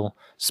Captain Marvel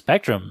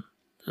Spectrum,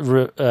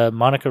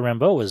 Monica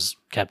Rambeau was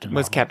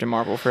Captain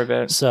Marvel for a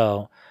bit.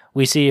 So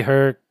we see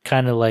her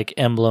kind of like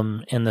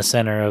emblem in the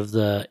center of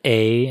the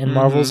A in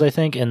Marvels, I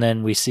think, and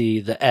then we see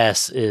the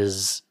S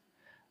is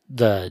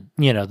the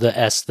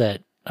S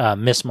that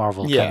Miss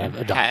Marvel kind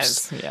of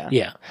adopts.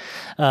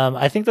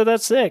 I think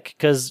that's sick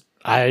because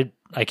I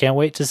can't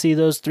wait to see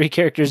those three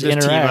characters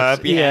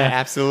interact. Team up. Yeah,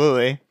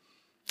 absolutely.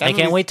 I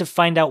can't wait to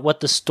find out what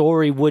the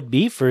story would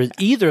be for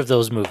either of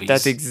those movies.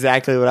 That's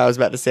exactly what I was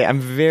about to say. I'm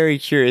very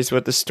curious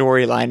what the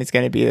storyline is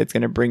going to be that's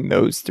going to bring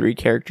those three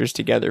characters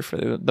together for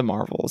the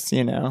Marvels,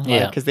 you know?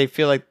 Because they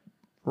feel like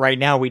right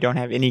now we don't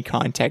have any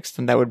context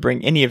and that would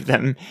bring any of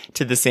them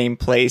to the same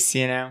place,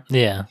 you know?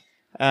 Yeah.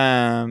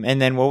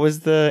 And then what was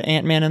the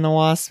Ant-Man and the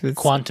Wasp?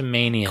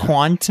 Quantumania.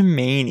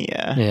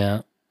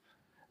 Yeah.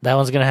 That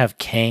one's going to have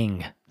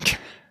Kang.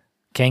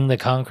 Kang the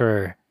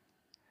Conqueror.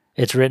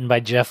 It's written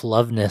by Jeff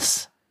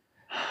Loveness.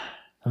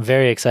 I'm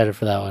very excited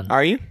for that one.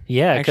 Are you?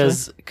 Yeah,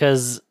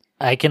 because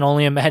I can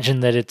only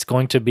imagine that it's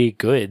going to be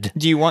good.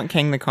 Do you want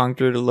Kang the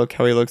Conqueror to look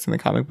how he looks in the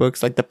comic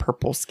books, like the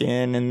purple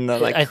skin and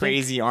the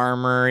crazy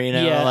armor? You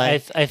know, yeah.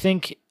 I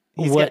think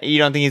you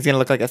don't think he's gonna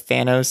look like a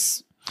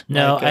Thanos?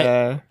 No,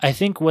 I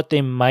think what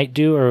they might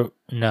do,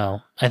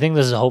 I think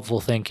this is hopeful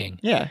thinking.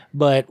 Yeah,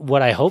 but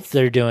what I hope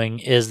they're doing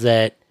is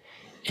that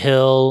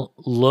he'll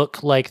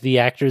look like the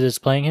actor that's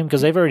playing him,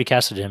 because they've already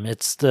casted him.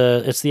 It's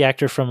the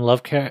actor from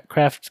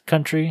Lovecraft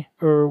Country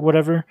or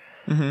whatever.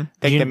 Mm-hmm.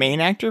 Like the main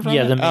actor from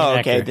it? The main actor.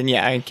 Okay. Then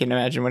yeah, I can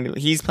imagine when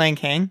he's playing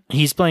Kang.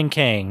 He's playing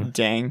Kang.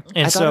 Dang.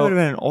 And I thought it would have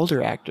been an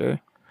older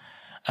actor.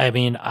 I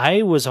mean,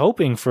 I was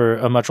hoping for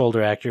a much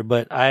older actor,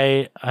 but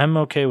I'm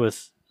okay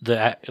with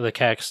the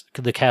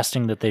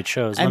casting that they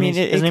chose.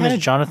 His name is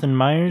Jonathan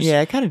Myers.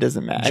 Yeah, it kind of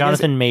doesn't matter.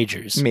 Jonathan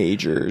Majors.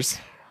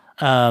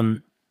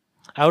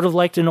 I would have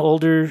liked an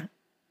older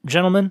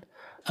gentleman,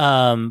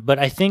 but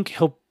I think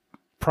he'll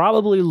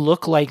probably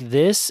look like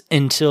this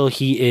until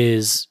he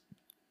is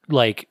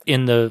like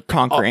in the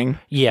conquering.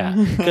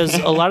 Because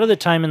a lot of the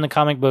time in the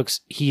comic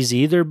books, he's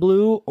either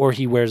blue or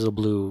he wears a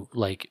blue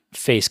like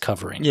face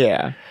covering.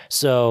 Yeah.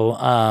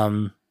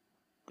 So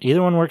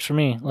either one works for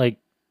me. Like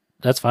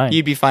that's fine.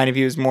 You'd be fine if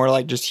he was more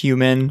like just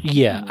human.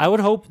 Yeah, I would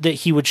hope that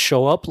he would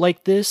show up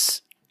like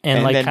this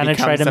and like kind of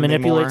try to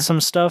manipulate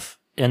some stuff.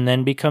 And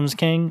then becomes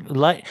king,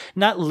 like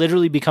not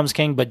literally becomes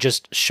king, but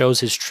just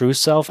shows his true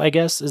self, I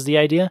guess, is the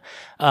idea.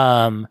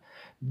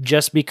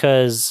 Just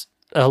because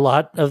a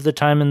lot of the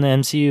time in the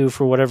MCU,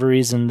 for whatever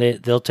reason,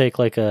 they'll take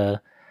like an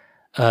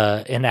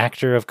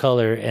actor of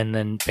color and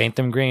then paint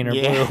them green or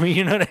blue.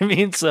 You know what I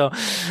mean? So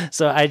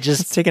I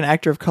just take an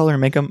actor of color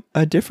and make him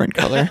a different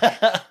color.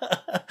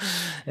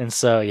 And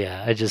so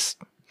I just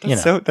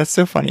that's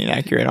so funny and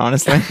accurate,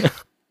 honestly.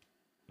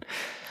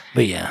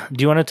 But yeah,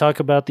 do you want to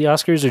talk about the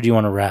Oscars or do you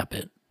want to wrap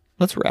it?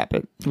 Let's wrap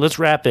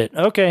it.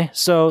 Okay,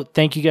 so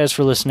thank you guys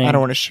for listening. I don't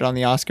want to shit on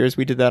the Oscars.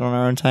 We did that on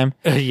our own time.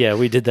 Yeah,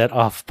 we did that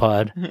off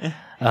pod.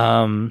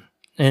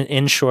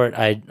 In short,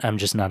 I'm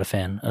just not a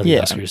fan of the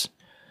Oscars.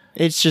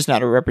 It's just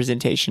not a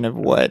representation of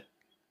what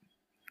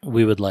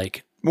we would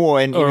like. Well,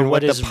 and or even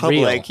what the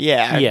public,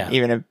 real.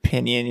 Even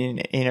opinion,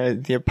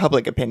 the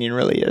public opinion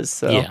really is.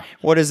 So,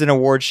 what is an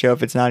award show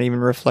if it's not even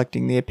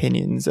reflecting the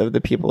opinions of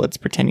the people it's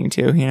pretending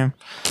to?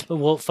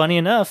 Well, funny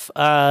enough,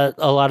 a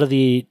lot of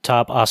the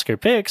top Oscar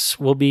picks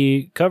we'll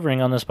be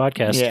covering on this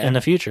podcast in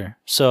the future.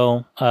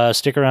 So,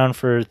 stick around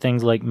for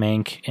things like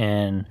Mank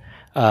and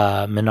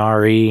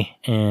Minari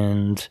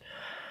and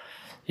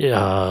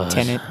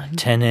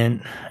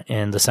Tenet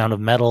and The Sound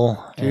of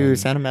Metal. Dude,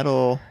 Sound of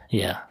Metal.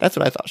 Yeah, that's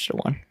what I thought should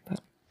have won.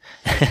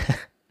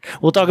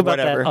 We'll talk about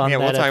that on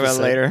we'll talk about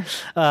it later.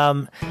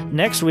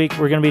 Next week,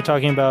 we're going to be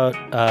talking about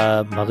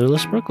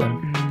Motherless Brooklyn.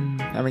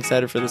 I'm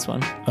excited for this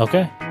one.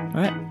 Okay. All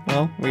right.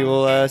 Well, we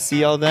will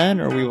see y'all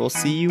then, or we will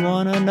see you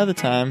on another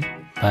time.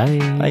 Bye.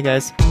 Bye,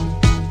 guys.